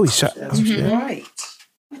 Oh, he shot. That's right.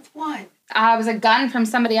 With what? It was a gun from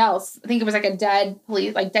somebody else. I think it was like a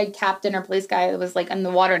dead captain or police guy that was like in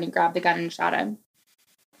the water, and he grabbed the gun and shot him.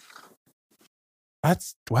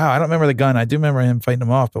 Wow. I don't remember the gun. I do remember him fighting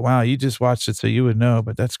him off, but wow, you just watched it, so you would know.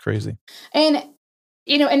 But that's crazy. And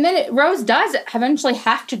and then Rose does eventually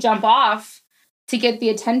have to jump off to get the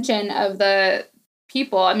attention of the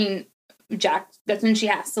people. I mean, Jack. That's when she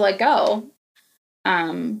has to let go,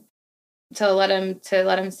 to let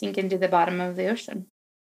him sink into the bottom of the ocean.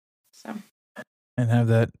 So. And have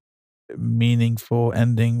that meaningful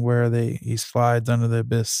ending where he slides into the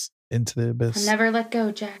abyss. I'll never let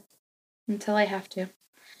go, Jack, until I have to.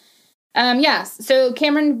 Yes. So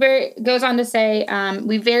Cameron goes on to say,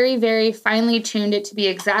 we very, very finely tuned it to be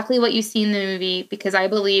exactly what you see in the movie because I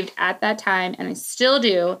believed at that time, and I still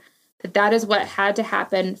do, that is what had to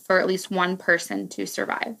happen for at least one person to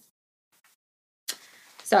survive.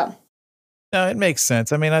 So. No, it makes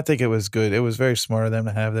sense. I mean, I think it was good. It was very smart of them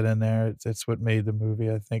to have that in there. It's what made the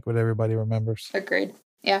movie, I think, what everybody remembers. Agreed.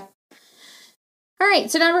 Yeah. All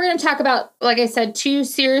right. So now we're going to talk about, like I said, 2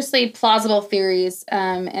 seriously plausible theories.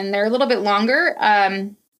 And they're a little bit longer.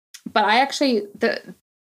 But I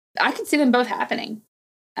can see them both happening.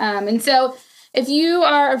 And so if you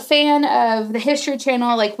are a fan of the History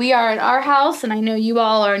Channel, like we are in our house, and I know you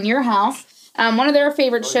all are in your house, one of their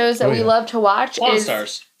favorite shows that we love to watch is...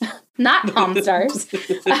 Stars. Not Palm Stars.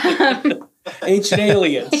 Ancient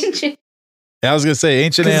Aliens. Yeah, I was going to say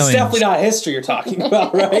Ancient Aliens. It's definitely not history you're talking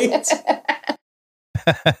about, right?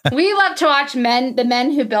 We love to watch the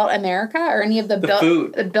men who built America, or any of the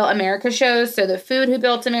built America shows. So the Food Who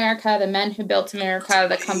Built America, the Men Who Built America,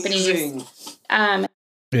 the companies. Yeah,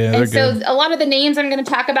 they're and so good. a lot of the names I'm going to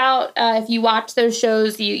talk about, if you watch those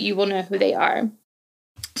shows, you will know who they are.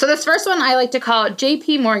 So this first one I like to call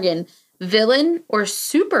J.P. Morgan, villain or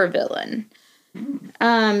super villain.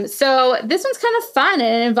 So this one's kind of fun,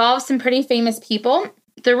 and it involves some pretty famous people.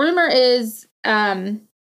 The rumor is And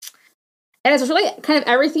it's really kind of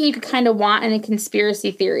everything you could kind of want in a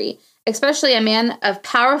conspiracy theory, especially a man of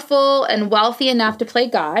powerful and wealthy enough to play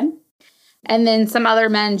God, and then some other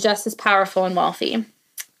men just as powerful and wealthy.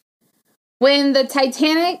 When the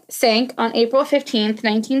Titanic sank on April 15th,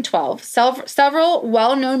 1912, several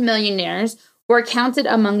well-known millionaires were counted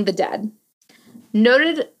among the dead.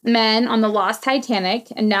 Noted men on the lost Titanic,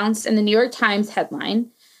 announced in the New York Times headline,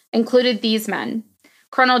 included these men.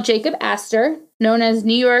 Colonel Jacob Astor, known as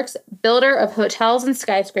New York's builder of hotels and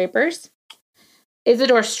skyscrapers.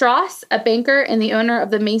 Isidore Strauss, a banker and the owner of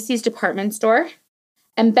the Macy's department store.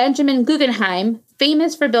 And Benjamin Guggenheim,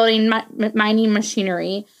 famous for building mining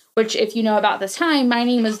machinery, which, if you know about this time,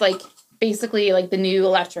 mining was like basically like the new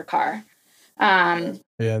electric car. Yeah,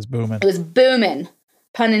 it's booming. It was booming,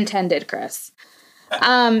 pun intended, Chris.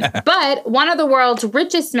 But one of the world's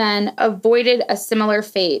richest men avoided a similar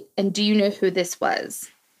fate. And do you know who this was?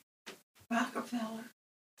 Rockefeller.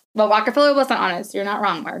 Well, Rockefeller wasn't on it, so you're not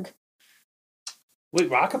wrong, Marg. Wait,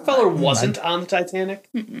 Rockefeller wasn't on the Titanic?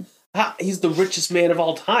 Mm-mm. He's the richest man of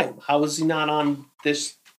all time. How is he not on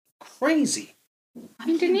this crazy?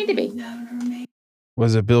 He didn't need to be.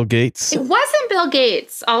 Was it Bill Gates? It wasn't Bill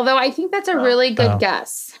Gates, although I think that's a really good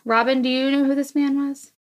guess. Robin, do you know who this man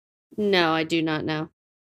was? No, I do not know.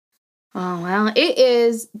 Oh, well, it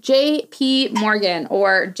is J.P. Morgan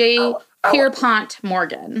or J. Pierpont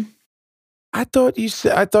Morgan. I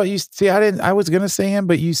was going to say him,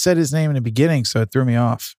 but you said his name in the beginning, so it threw me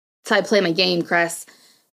off. That's how I play my game, Chris.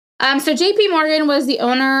 So J.P. Morgan was the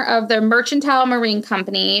owner of the Mercantile Marine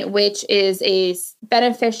Company, which is a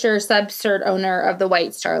beneficiary subcert owner of the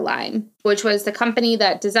White Star Line, which was the company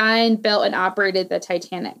that designed, built, and operated the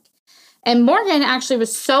Titanic. And Morgan actually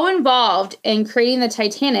was so involved in creating the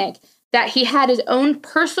Titanic that he had his own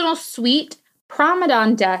personal suite,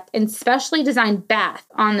 promenade deck, and specially designed bath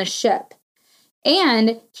on the ship.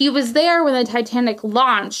 And he was there when the Titanic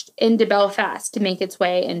launched into Belfast to make its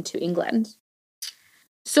way into England.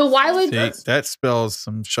 So why would... See, that spells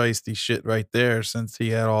some shiesty shit right there, since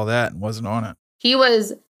he had all that and wasn't on it. He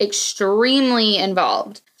was extremely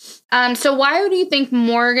involved. So why would you think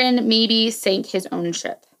Morgan maybe sank his own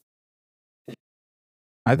ship?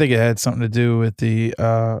 I think it had something to do with the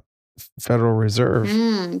Federal Reserve.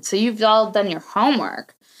 So you've all done your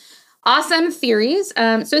homework. Awesome theories.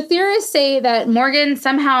 So theorists say that Morgan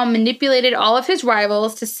somehow manipulated all of his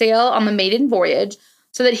rivals to sail on the maiden voyage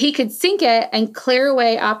so that he could sink it and clear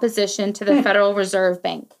away opposition to the Federal Reserve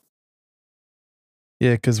Bank.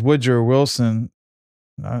 Yeah, because Woodrow Wilson,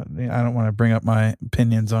 I don't want to bring up my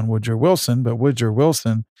opinions on Woodrow Wilson, but Woodrow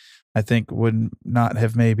Wilson, I think, would not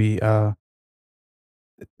have maybe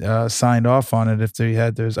signed off on it if they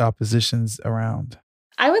had those oppositions around.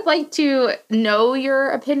 I would like to know your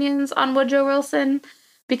opinions on Woodrow Wilson,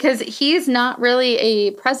 because he's not really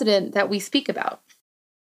a president that we speak about.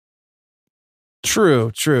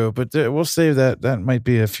 True. But we'll save that. That might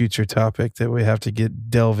be a future topic that we have to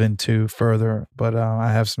delve into further. But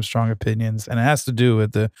I have some strong opinions, and it has to do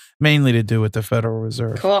with mainly to do with the Federal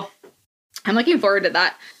Reserve. Cool. I'm looking forward to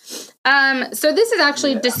that. So this is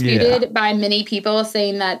actually disputed by many people,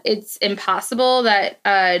 saying that it's impossible that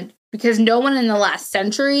because no one in the last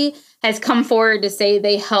century has come forward to say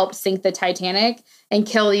they helped sink the Titanic and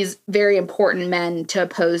kill these very important men to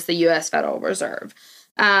oppose the U.S. Federal Reserve.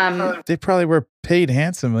 They probably were paid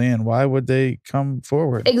handsomely, and why would they come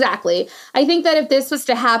forward? Exactly. I think that if this was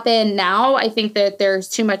to happen now, I think that there's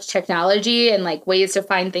too much technology and like ways to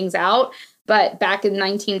find things out. But back in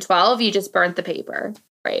 1912, you just burnt the paper,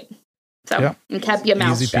 right? So and kept your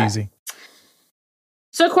mouth shut. Easy peasy.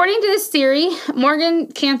 So according to this theory, Morgan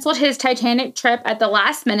canceled his Titanic trip at the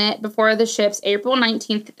last minute before the ship's April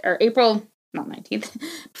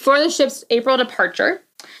departure.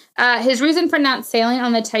 His reason for not sailing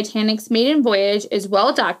on the Titanic's maiden voyage is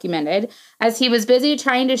well documented, as he was busy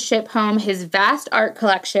trying to ship home his vast art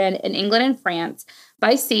collection in England and France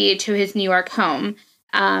by sea to his New York home,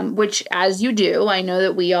 which, as you do, I know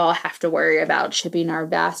that we all have to worry about shipping our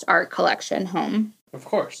vast art collection home. Of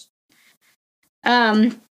course.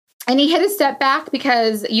 And he hit a step back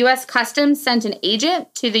because U.S. Customs sent an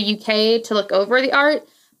agent to the UK to look over the art,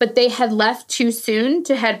 but they had left too soon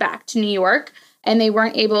to head back to New York, and they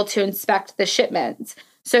weren't able to inspect the shipments.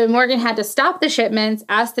 So Morgan had to stop the shipments,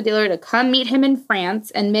 ask the dealer to come meet him in France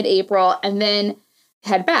in mid-April, and then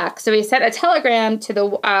head back. So he sent a telegram to the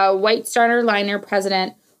White Star Liner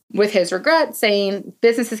president with his regret, saying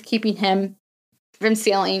business is keeping him from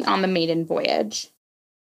sailing on the maiden voyage.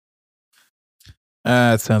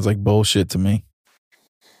 It sounds like bullshit to me.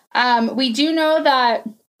 We do know that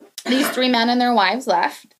these three men and their wives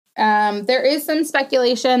left. There is some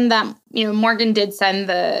speculation that, Morgan did send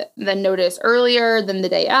the notice earlier than the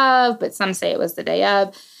day of, but some say it was the day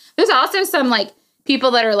of. There's also some like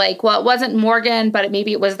people that are like, well, it wasn't Morgan, but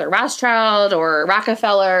maybe it was the Rothschild or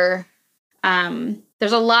Rockefeller.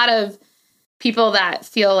 There's a lot of people that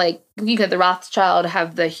feel like the Rothschild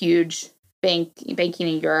have the huge banking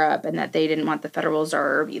in Europe and that they didn't want the Federal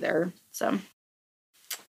Reserve either. So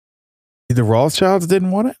the Rothschilds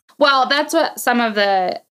didn't want it? Well, that's what some of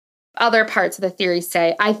the other parts of the theory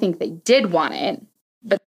say. I think they did want it,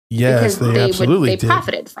 but yes, they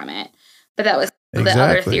profited from it. But that was the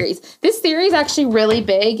other theories. This theory is actually really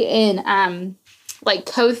big in like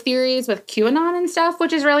co-theories with QAnon and stuff,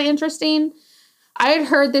 which is really interesting. I had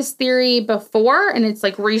heard this theory before, and it's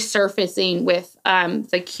like resurfacing with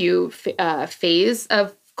the Q phase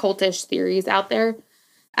of cultish theories out there.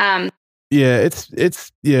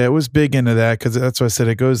 It was big into that because that's what I said.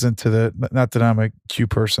 It goes into the, not that I'm a Q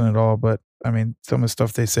person at all, but I mean, some of the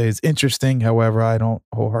stuff they say is interesting. However, I don't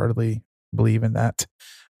wholeheartedly believe in that.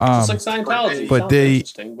 Just like Scientology. But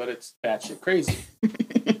interesting, but it's batshit crazy.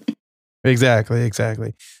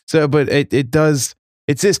 Exactly. So, but it does,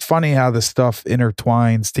 it's just funny how the stuff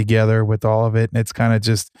intertwines together with all of it. And it's kind of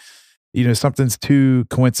just, something's too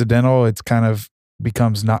coincidental. It's kind of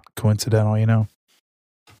becomes not coincidental,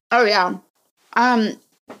 Oh, yeah. I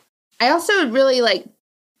also really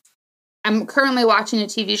I'm currently watching a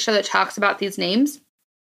TV show that talks about these names.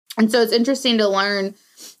 And so it's interesting to learn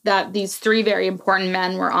that these three very important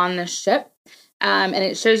men were on this ship. And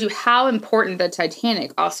it shows you how important the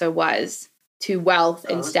Titanic also was to wealth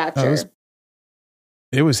and stature.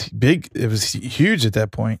 It was big. It was huge at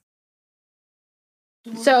that point.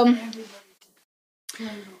 So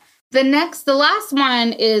the last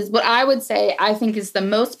one is what I would say I think is the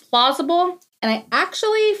most plausible. And I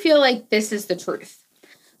actually feel like this is the truth.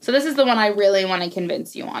 So this is the one I really want to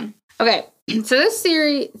convince you on. Okay. So this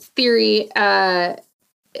theory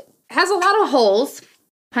has a lot of holes,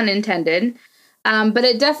 pun intended, but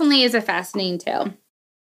it definitely is a fascinating tale.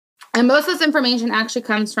 And most of this information actually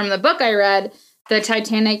comes from the book I read, The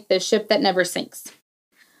Titanic, the Ship That Never Sinks.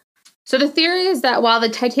 So the theory is that while the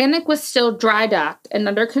Titanic was still dry docked and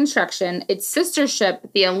under construction, its sister ship,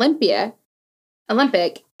 the Olympic,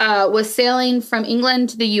 was sailing from England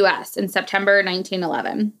to the U.S. in September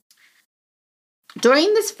 1911.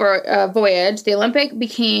 During this voyage, the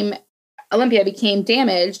Olympia became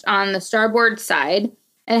damaged on the starboard side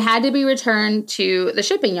and had to be returned to the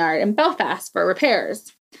shipping yard in Belfast for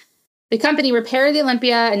repairs. The company repaired the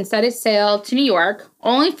Olympia and set its sail to New York,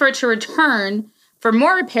 only for it to return for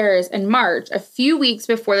more repairs in March, a few weeks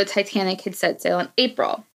before the Titanic had set sail in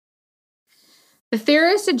April. The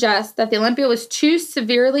theorists suggest that the Olympia was too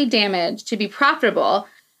severely damaged to be profitable,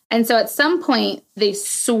 and so at some point they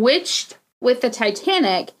switched with the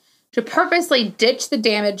Titanic to purposely ditch the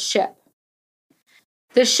damaged ship.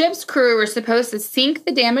 The ship's crew were supposed to sink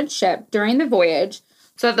the damaged ship during the voyage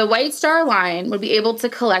so that the White Star Line would be able to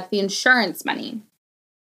collect the insurance money.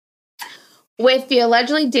 With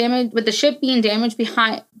the ship being damaged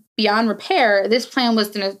beyond repair, this plan was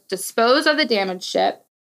to dispose of the damaged ship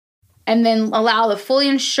and then allow the fully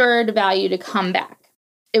insured value to come back.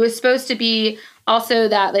 It was supposed to be also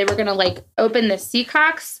that they were going to open the sea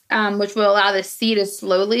cocks, which will allow the sea to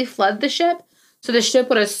slowly flood the ship. So the ship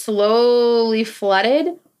would have slowly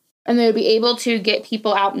flooded and they would be able to get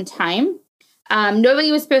people out in time.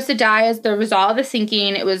 Nobody was supposed to die as the result of the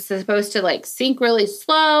sinking. It was supposed to sink really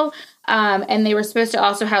slow. And they were supposed to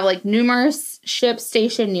also have numerous ships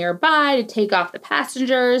stationed nearby to take off the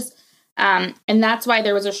passengers. And that's why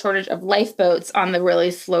there was a shortage of lifeboats on the really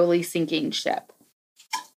slowly sinking ship.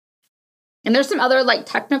 And there's some other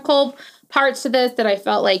technical parts to this that I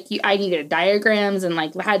felt I needed diagrams and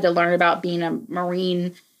had to learn about being a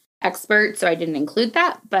marine expert. So I didn't include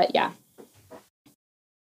that, but yeah.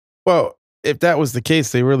 Well, if that was the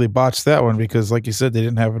case, they really botched that one because like you said, they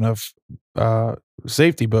didn't have enough,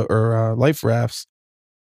 safety boat or life rafts,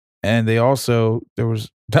 and there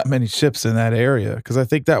was not many ships in that area because I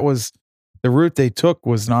think that was the route they took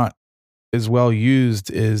was not as well used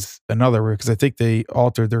as another route because I think they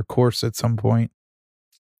altered their course at some point.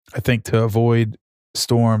 I think to avoid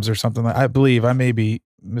storms or something I believe I may be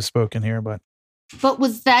misspoken here, but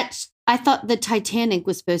was that? I thought the Titanic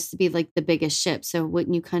was supposed to be the biggest ship, so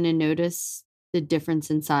wouldn't you kind of notice the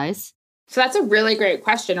difference in size? So that's a really great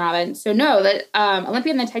question, Robin. So no, that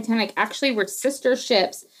Olympia and the Titanic actually were sister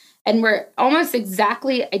ships and were almost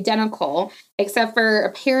exactly identical, except for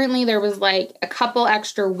apparently there was a couple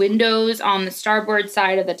extra windows on the starboard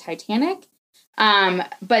side of the Titanic,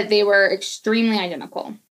 but they were extremely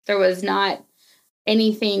identical. There was not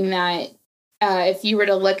anything that if you were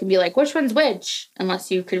to look and be like, which one's which,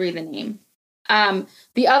 unless you could read the name.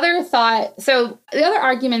 The other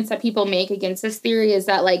arguments that people make against this theory is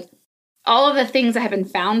that, like, all of the things that have been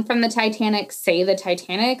found from the Titanic say the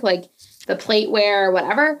Titanic, like the plateware or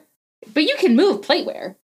whatever, but you can move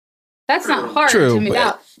plateware. That's not hard to move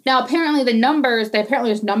out. Now, apparently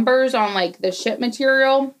there's numbers on, like, the ship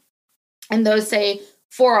material, and those say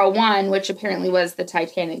 401, which apparently was the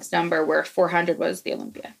Titanic's number, where 400 was the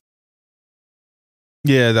Olympia.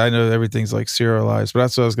 Yeah, I know everything's like serialized, but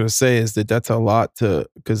that's what I was going to say is that's a lot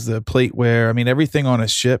because the plateware, I mean, everything on a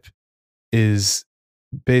ship is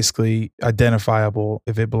basically identifiable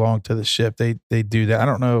if it belonged to the ship. They do that. I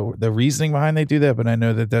don't know the reasoning behind they do that, but I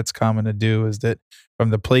know that that's common to do, is that from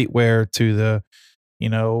the plateware to the,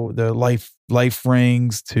 the life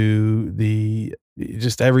rings to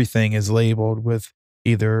just everything is labeled with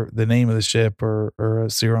either the name of the ship or a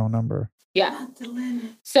serial number. Yeah.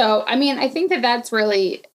 So, I mean, I think that that's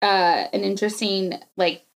really an interesting,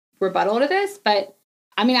 like, rebuttal to this. But,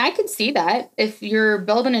 I mean, I could see that if you're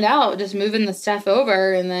building it out, just moving the stuff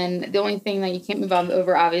over. And then the only thing that you can't move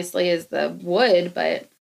over, obviously, is the wood. But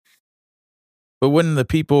wouldn't the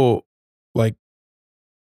people, like,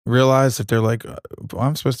 realize if they're like,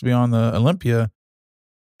 I'm supposed to be on the Olympia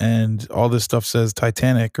and all this stuff says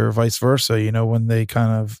Titanic or vice versa, when they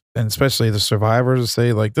kind of, and especially the survivors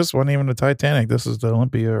say, like, this wasn't even the Titanic, this is the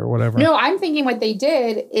Olympia or whatever. No, I'm thinking what they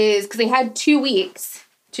did is, because they had 2 weeks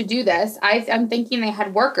to do this, I'm thinking they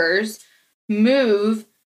had workers move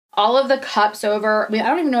all of the cups over. I mean, I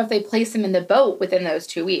don't even know if they placed them in the boat within those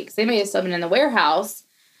 2 weeks. They may have still been in the warehouse,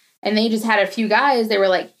 and they just had a few guys. They were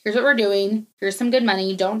like, here's what we're doing. Here's some good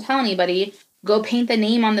money. Don't tell anybody. Go paint the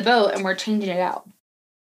name on the boat, and we're changing it out.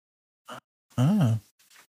 Oh.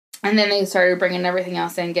 And then they started bringing everything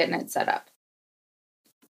else in, getting it set up.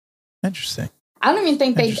 Interesting. I don't even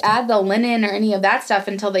think they add the linen or any of that stuff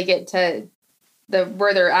until they get to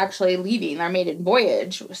where they're actually leaving their maiden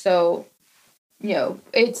voyage. So,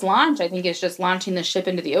 it's launch. I think it's just launching the ship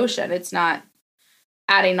into the ocean. It's not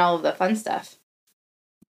adding all of the fun stuff.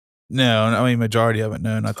 No, I mean, majority of it,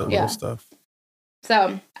 no, not the little stuff.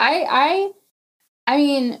 So, I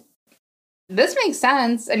mean, this makes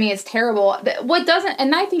sense. I mean, it's terrible. What doesn't,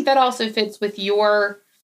 and I think that also fits with your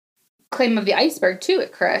claim of the iceberg too,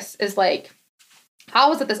 Chris, is like, how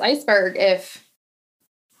was it this iceberg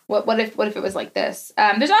what if it was like this?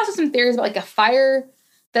 There's also some theories about, like, a fire,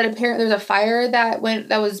 that apparently there's a fire that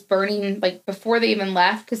was burning, like, before they even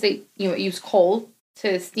left, because they, use coal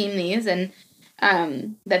to steam these, and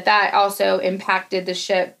that also impacted the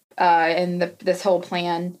ship and this whole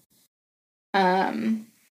plan.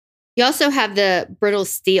 You also have the brittle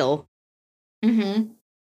steel. Mm-hmm.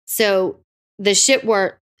 So the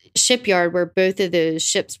shipyard where both of those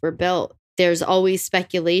ships were built, there's always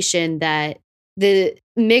speculation that the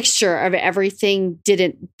mixture of everything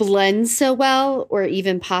didn't blend so well, or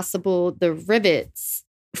even possible the rivets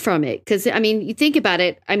from it. Because, I mean, you think about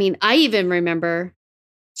it. I mean, I even remember,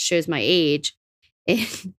 shows my age, in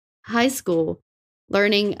high school,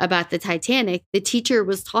 learning about the Titanic, the teacher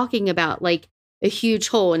was talking about, like, a huge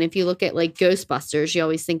hole. And if you look at, like, Ghostbusters, you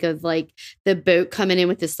always think of, like, the boat coming in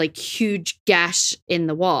with this, like, huge gash in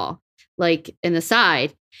the wall, like, in the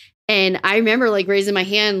side. And I remember, like, raising my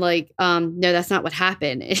hand, like, no, that's not what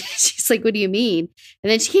happened. And she's like, what do you mean? And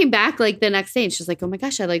then she came back, like, the next day, and she's like, oh my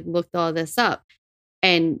gosh, I, like, looked all this up.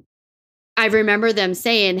 And I remember them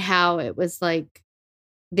saying how it was like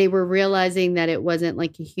they were realizing that it wasn't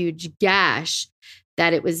like a huge gash,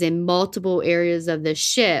 that it was in multiple areas of the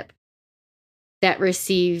ship that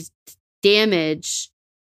received damage,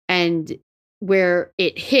 and where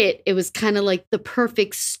it hit, it was kind of like the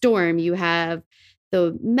perfect storm. You have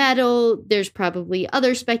the metal, there's probably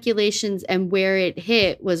other speculations, and where it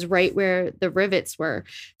hit was right where the rivets were.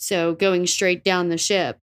 So going straight down the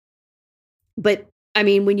ship. But I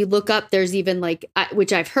mean, when you look up, there's even like,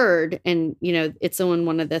 which I've heard, and, it's on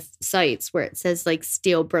one of the sites where it says like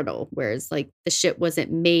steel brittle, whereas like the ship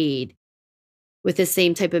wasn't made with the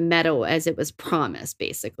same type of metal as it was promised,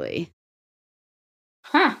 basically.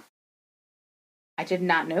 Huh. I did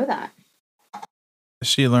not know that.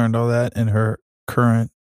 She learned all that in her current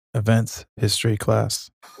events history class.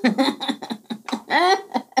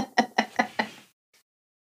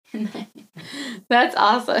 That's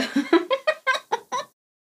awesome.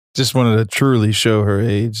 Just wanted to truly show her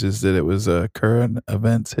age, is that it was a current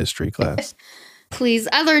events history class. Please,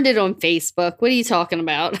 I learned it on Facebook. What are you talking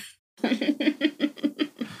about?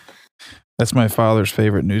 That's my father's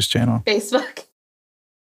favorite news channel. Facebook.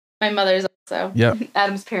 My mother's also. Yeah.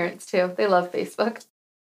 Adam's parents too. They love Facebook.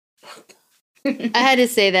 I had to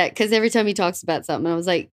say that because every time he talks about something, I was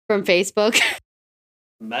like, from Facebook.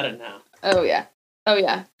 Meta now. Oh yeah.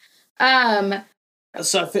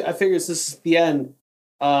 So I figure this is the end.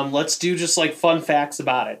 Let's do just like fun facts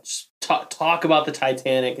about it. Just talk about the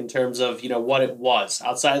Titanic in terms of, what it was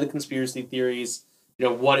outside of the conspiracy theories,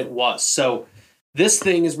 what it was. So this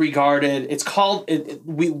thing is regarded, it's called,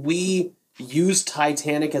 we use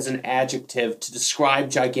Titanic as an adjective to describe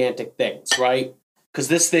gigantic things, right? Because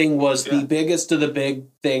this thing was the biggest of the big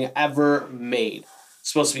thing ever made. It's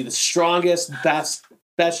supposed to be the strongest, best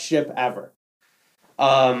ship ever.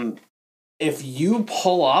 If you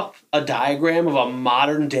pull up a diagram of a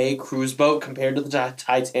modern day cruise boat compared to the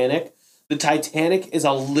Titanic is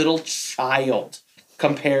a little child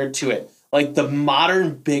compared to it. Like the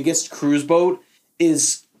modern biggest cruise boat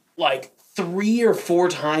is like 3 or 4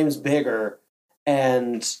 times bigger,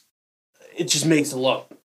 and it just makes it look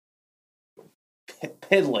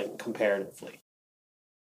piddling comparatively.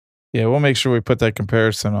 Yeah, we'll make sure we put that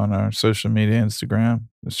comparison on our social media, Instagram,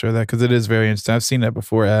 to show that, because it is very interesting. I've seen that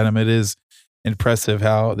before, Adam. It is impressive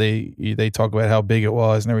how they talk about how big it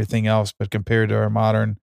was and everything else, but compared to our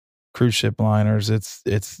modern cruise ship liners, it's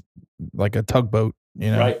like a tugboat,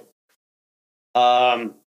 Right.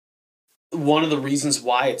 One of the reasons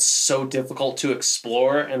why it's so difficult to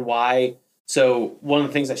explore and why, so one of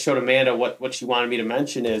the things I showed Amanda what she wanted me to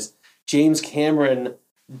mention is James Cameron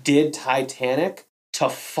did Titanic to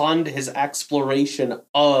fund his exploration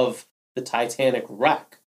of the Titanic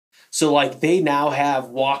wreck. So like they now have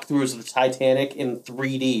walkthroughs of the Titanic in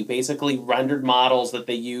 3D, basically rendered models that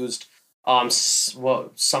they used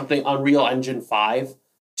something Unreal Engine 5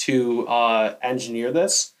 to engineer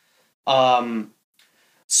this.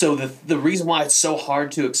 So the reason why it's so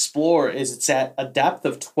hard to explore is it's at a depth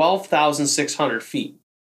of 12,600 feet.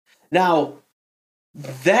 Now,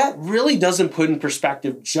 that really doesn't put in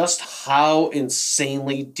perspective just how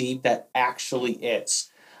insanely deep that actually is.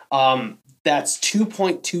 That's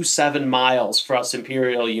 2.27 miles for us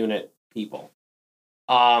Imperial unit people.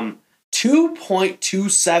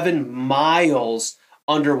 2.27 miles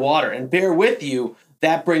underwater. And bear with you,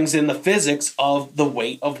 that brings in the physics of the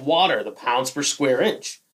weight of water, the pounds per square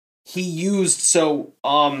inch. He used,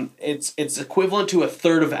 it's equivalent to a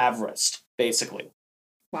third of Everest, basically.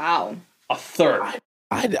 Wow. A third.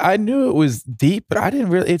 I knew it was deep, but I didn't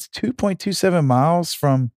really. It's 2.27 miles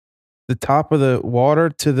from the top of the water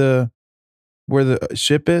to where the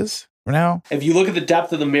ship is now. If you look at the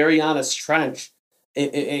depth of the Marianas Trench,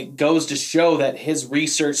 it goes to show that his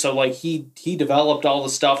research. So like he developed all the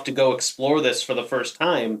stuff to go explore this for the first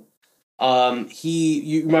time.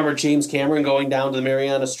 You remember James Cameron going down to the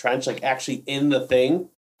Marianas Trench, like actually in the thing.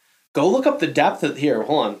 Go look up the depth of here.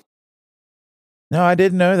 Hold on. No, I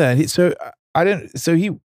didn't know that. He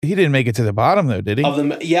didn't make it to the bottom though, did he?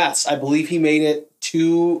 Yes, I believe he made it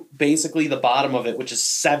to basically the bottom of it, which is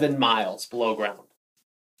 7 miles below ground.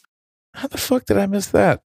 How the fuck did I miss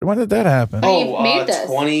that? When did that happen? When he made this.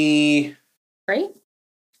 20. Right?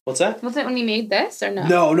 What's that? Was it when he made this or no?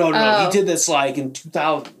 No. Oh. He did this like in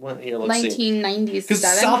 2000. Here, let's see. 1997.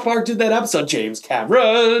 Because South Park did that episode, James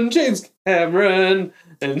Cameron,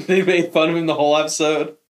 and they made fun of him the whole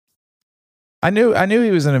episode. I knew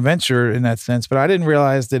he was an adventurer in that sense, but I didn't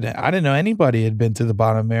realize that. I didn't know anybody had been to the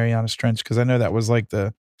bottom of Marianas Trench, because I know that was like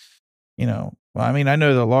I know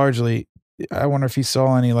that largely. I wonder if he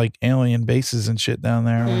saw any like alien bases and shit down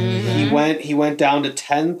there. Mm-hmm. He went down to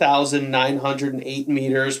 10,908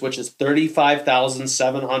 meters, which is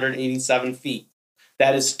 35,787 feet.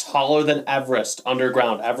 That is taller than Everest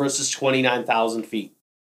underground. Everest is 29,000 feet.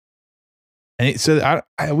 And so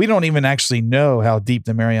we don't even actually know how deep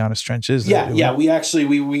the Marianas Trench is. Yeah. We actually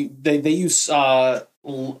they use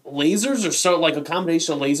lasers or so, like a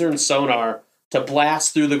combination of laser and sonar to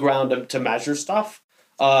blast through the ground to measure stuff.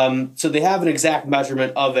 So they have an exact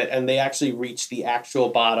measurement of it, and they actually reached the actual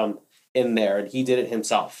bottom in there, and he did it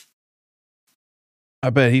himself.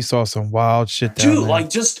 I bet he saw some wild shit down there.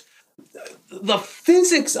 Like just the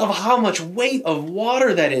physics of how much weight of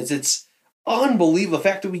water that is. It's unbelievable. The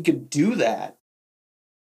fact that we could do that.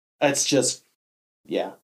 It's just,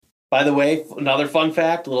 yeah. By the way, another fun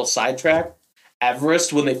fact, a little sidetrack.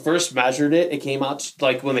 Everest, when they first measured it, came out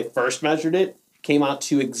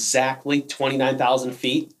to exactly 29,000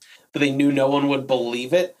 feet, but they knew no one would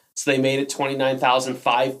believe it. So they made it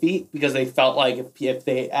 29,005 feet because they felt like if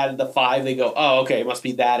they added the 5, they go, oh, okay, it must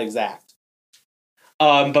be that exact.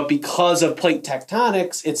 But because of plate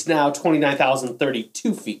tectonics, it's now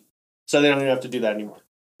 29,032 feet. So they don't even have to do that anymore.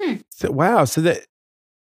 So, wow. So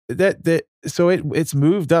it's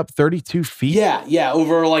moved up 32 feet. Yeah.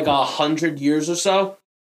 Over like 100 years or so.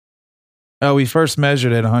 Oh, we first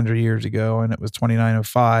measured it 100 years ago, and it was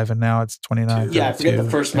 2905, and now it's 29. Yeah, I forget the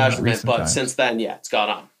first measurement, but since then, it's gone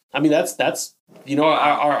up. I mean, that's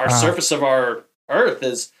our surface of our Earth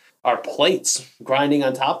is our plates grinding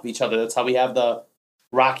on top of each other. That's how we have the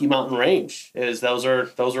Rocky Mountain Range. Those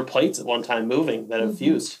are plates at one time moving that have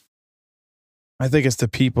fused. I think it's the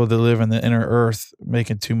people that live in the inner Earth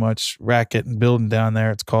making too much racket and building down there.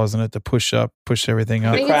 It's causing it to push everything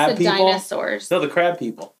up. I think crab it's the people? dinosaurs. No, the crab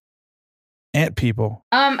people. Ant people.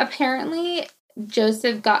 Apparently,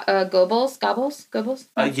 Joseph Goebbels.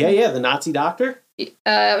 Yeah, the Nazi doctor.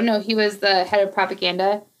 No, he was the head of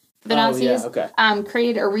propaganda for the Nazis. Yeah, okay.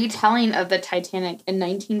 Created a retelling of the Titanic in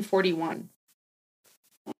 1941.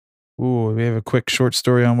 Ooh, we have a quick short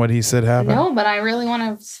story on what he said happened. No, but I really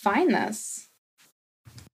want to find this.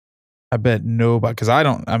 I bet nobody, because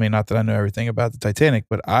not that I know everything about the Titanic,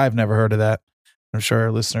 but I've never heard of that. I'm sure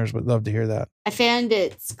our listeners would love to hear that. I found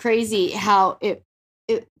it's crazy how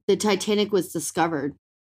the Titanic was discovered.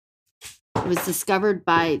 It was discovered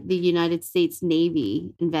by the United States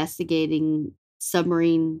Navy investigating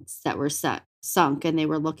submarines that were sunk, and they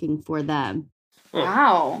were looking for them.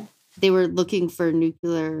 Wow. They were looking for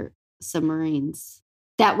nuclear submarines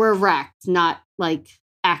that were wrecked, not like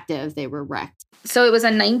active. They were wrecked. So it was a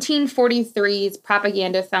 1943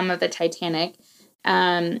 propaganda film of the Titanic,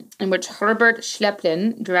 in which Herbert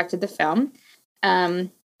Schleppin directed the film. And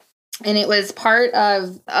it was part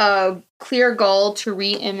of a clear goal to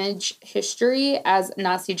re-image history as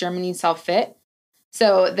Nazi Germany saw fit.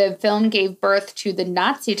 So the film gave birth to the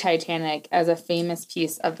Nazi Titanic as a famous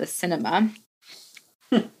piece of the cinema.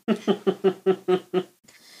 So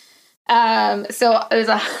it was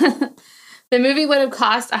the movie would have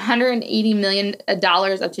cost $180 million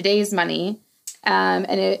of today's money, and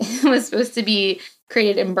it was supposed to be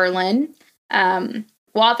created in Berlin.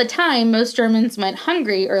 While at the time, most Germans went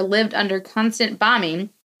hungry or lived under constant bombing,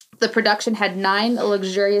 the production had 9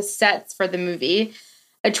 luxurious sets for the movie.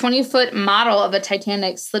 A 20-foot model of the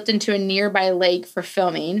Titanic slipped into a nearby lake for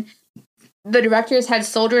filming. The directors had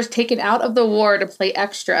soldiers taken out of the war to play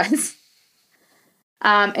extras.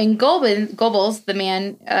 And Goebbels, the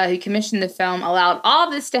man who commissioned the film, allowed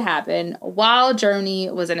all this to happen while Germany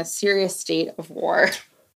was in a serious state of war.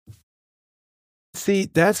 See,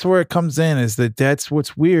 that's where it comes in, that's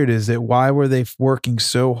what's weird, is that why were they working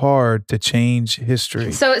so hard to change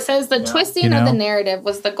history? So it says the twisting of the narrative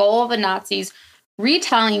was the goal of the Nazis,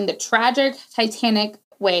 retelling the tragic Titanic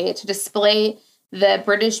way to display the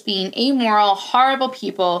British being amoral, horrible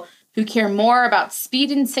people who care more about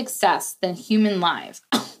speed and success than human lives.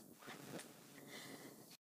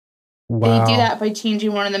 Wow. They do that by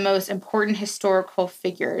changing one of the most important historical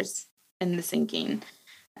figures in the sinking,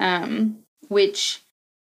 which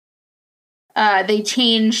they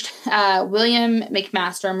changed William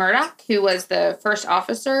McMaster Murdoch, who was the first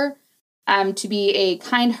officer, to be a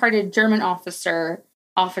kind-hearted German officer,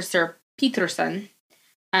 Officer Peterson,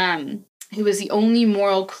 who was the only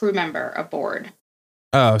moral crew member aboard.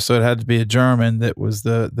 Oh, so it had to be a German that was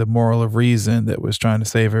the moral of reason that was trying to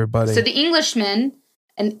save everybody. So the Englishman,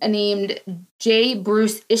 named J.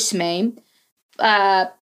 Bruce Ishmay,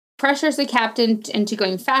 pressures the captain into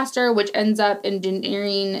going faster, which ends up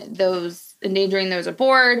endangering those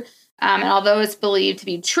aboard. And although it's believed to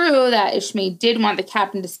be true that Ishmay did want the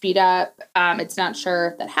captain to speed up, it's not sure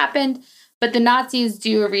if that happened. But the Nazis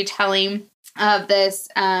do a retelling of this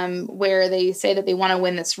where they say that they want to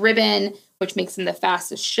win this ribbon, which makes them the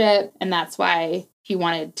fastest ship, and that's why he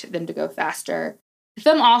wanted them to go faster. The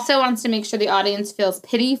film also wants to make sure the audience feels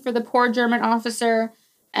pity for the poor German officer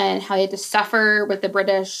and how he had to suffer with the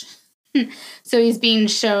British. So he's being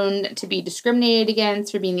shown to be discriminated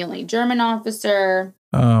against for being the only German officer.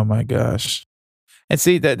 Oh my gosh. And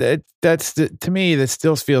see, that's to me, that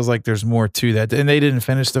still feels like there's more to that. And they didn't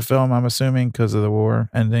finish the film, I'm assuming, because of the war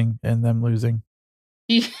ending and them losing.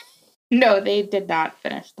 No, they did not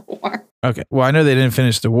finish the war. Okay. Well, I know they didn't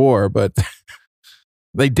finish the war, but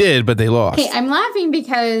they did, but they lost. Hey, I'm laughing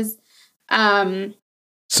because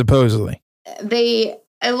supposedly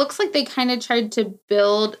it looks like they kind of tried to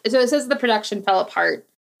build. So it says the production fell apart,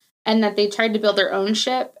 and that they tried to build their own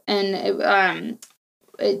ship, and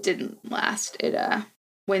it didn't last. It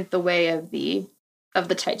went the way of the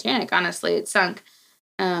Titanic. Honestly, it sunk.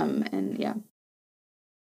 And yeah.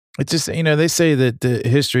 It just, they say that the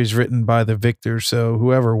history is written by the victor. So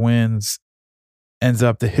whoever wins ends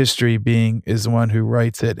up the history is the one who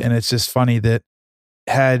writes it. And it's just funny that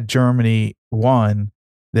had Germany won,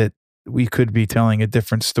 that we could be telling a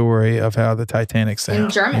different story of how the Titanic sank. In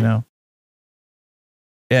German.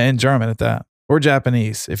 Yeah, in German at that. or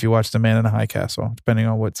Japanese if you watch The Man in the High Castle, depending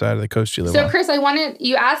on what side of the coast you live So, on. Chris,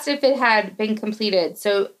 you asked if it had been completed.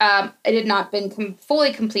 So it had not been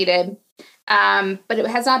fully completed, but it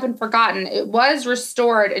has not been forgotten. It was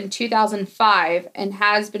restored in 2005 and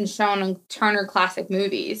has been shown on Turner Classic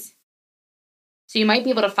Movies. So you might be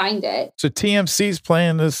able to find it. So TMC's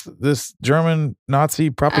playing this German Nazi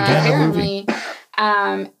propaganda movie.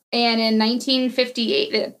 And in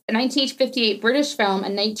 1958 British film, A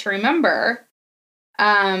Night to Remember,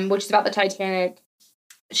 which is about the Titanic,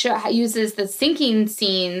 uses the sinking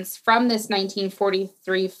scenes from this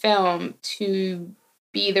 1943 film to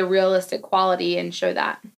be the realistic quality and show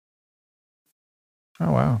that.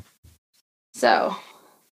 Oh, wow. So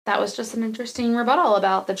that was just an interesting rebuttal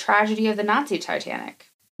about the tragedy of the Nazi Titanic.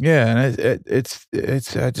 Yeah, and it's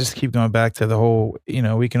I just keep going back to the whole,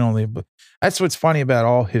 we can only, that's what's funny about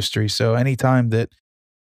all history. So anytime that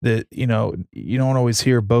you don't always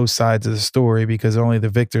hear both sides of the story, because only the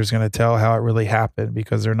victor is going to tell how it really happened,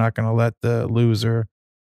 because they're not going to let the loser,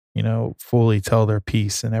 fully tell their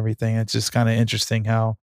piece and everything. It's just kind of interesting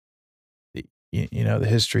how, the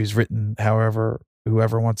history is written however,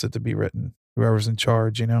 whoever wants it to be written, whoever's in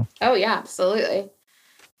charge, Oh, yeah, absolutely.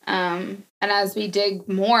 And as we dig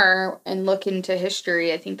more and look into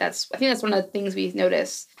history, I think that's one of the things we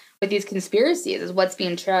notice with these conspiracies is what's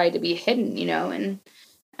being tried to be hidden,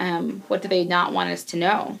 and what do they not want us to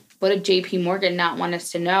know? What did J.P. Morgan not want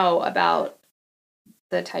us to know about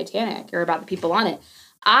the Titanic or about the people on it?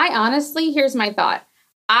 I honestly, here's my thought.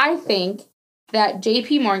 I think that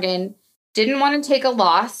J.P. Morgan didn't want to take a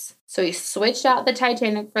loss, so he switched out the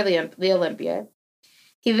Titanic for the Olympia.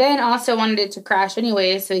 He then also wanted it to crash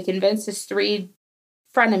anyway, so he convinced his 3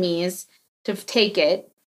 frenemies to take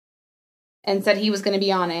it and said he was going to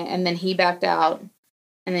be on it, and then he backed out,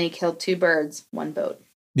 and then he killed 2 birds, 1 boat.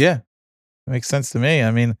 Yeah, it makes sense to me.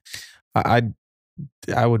 I mean, I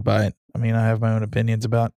would buy it. I mean, I have my own opinions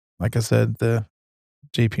about, like I said, the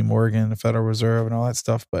J.P. Morgan, the Federal Reserve, and all that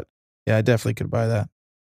stuff, but yeah, I definitely could buy that.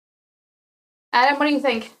 Adam, what do you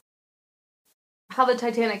think? How the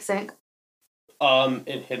Titanic sank?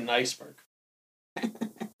 It hit an iceberg.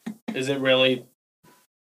 Is it really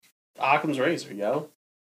Occam's razor, yo?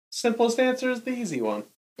 Simplest answer is the easy one.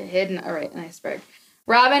 It hit an iceberg.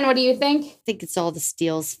 Robin, what do you think? I think it's all the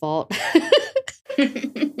steel's fault.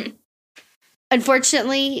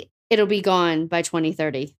 Unfortunately, it'll be gone by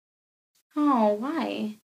 2030. Oh,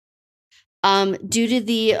 why? Due to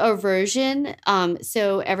the erosion.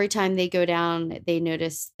 So every time they go down, they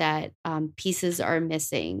notice that pieces are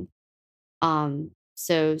missing.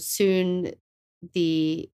 So soon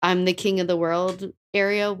the I'm the king of the world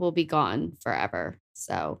area will be gone forever.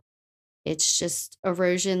 So it's just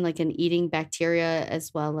erosion, like an eating bacteria,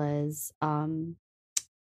 as well as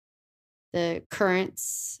the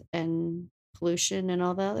currents and pollution and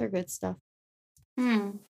all the other good stuff.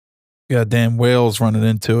 Goddamn whales running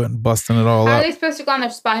into it and busting it all How up. are they supposed to go on their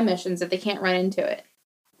spy missions if they can't run into it?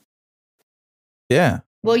 Yeah.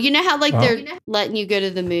 Well, you know how they're letting you go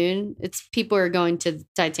to the moon? It's people are going to the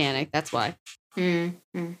Titanic. That's why.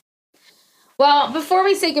 Mm-hmm. Well, before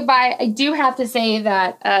we say goodbye, I do have to say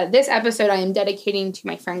that this episode I am dedicating to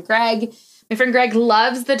my friend Greg. My friend Greg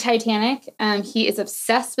loves the Titanic. He is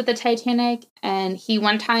obsessed with the Titanic. And he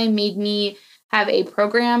one time made me have a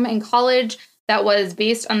program in college that was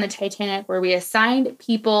based on the Titanic, where we assigned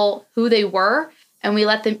people who they were and we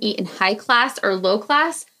let them eat in high class or low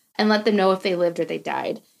class and let them know if they lived or they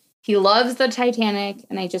died. He loves the Titanic,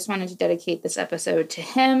 and I just wanted to dedicate this episode to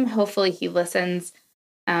him. Hopefully he listens,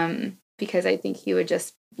 because I think he would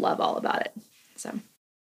just love all about it. So,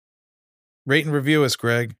 Rate and review us,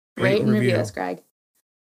 Greg. Rate and review us, Greg.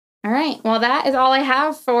 All right. Well, that is all I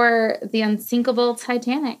have for the unsinkable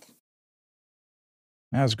Titanic.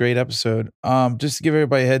 That was a great episode. Just to give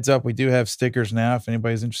everybody a heads up, we do have stickers now. If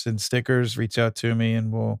anybody's interested in stickers, reach out to me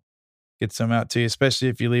and we'll get some out to you, especially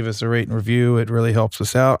if you leave us a rate and review. It really helps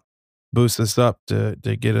us out, boosts us up to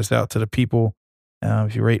get us out to the people.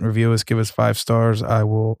 If you rate and review us, give us 5 stars, I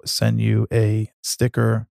will send you a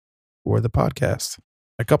sticker for the podcast.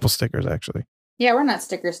 A couple stickers, actually. Yeah, we're not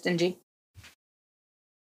sticker stingy.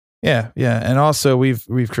 Yeah. And also we've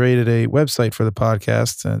created a website for the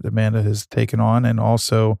podcast that Amanda has taken on, and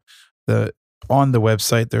also on the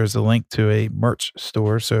website there's a link to a merch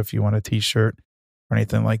store. So if you want a t-shirt or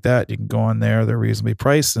anything like that, you can go on there. They're reasonably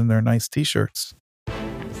priced and they're nice t-shirts.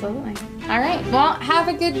 Absolutely. All right. Well, have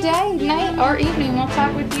a good day, night, or evening. We'll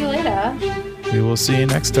talk with you later. We will see you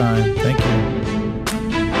next time. Thank you.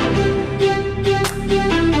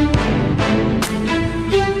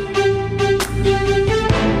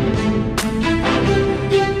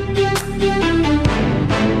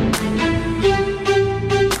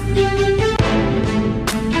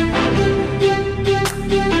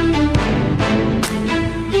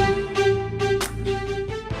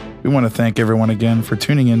 We want to thank everyone again for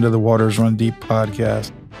tuning into the Waters Run Deep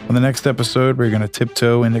podcast. On the next episode, we're going to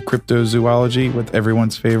tiptoe into cryptozoology with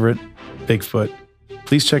everyone's favorite, Bigfoot.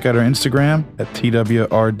 Please check out our Instagram at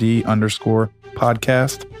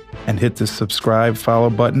TWRD_podcast and hit the subscribe follow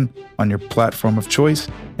button on your platform of choice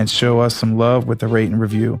and show us some love with a rate and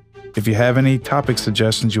review. If you have any topic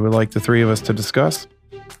suggestions you would like the three of us to discuss,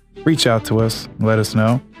 reach out to us and let us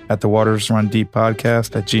know at the Waters Run Deep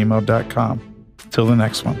podcast at gmail.com. Till the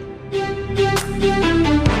next one.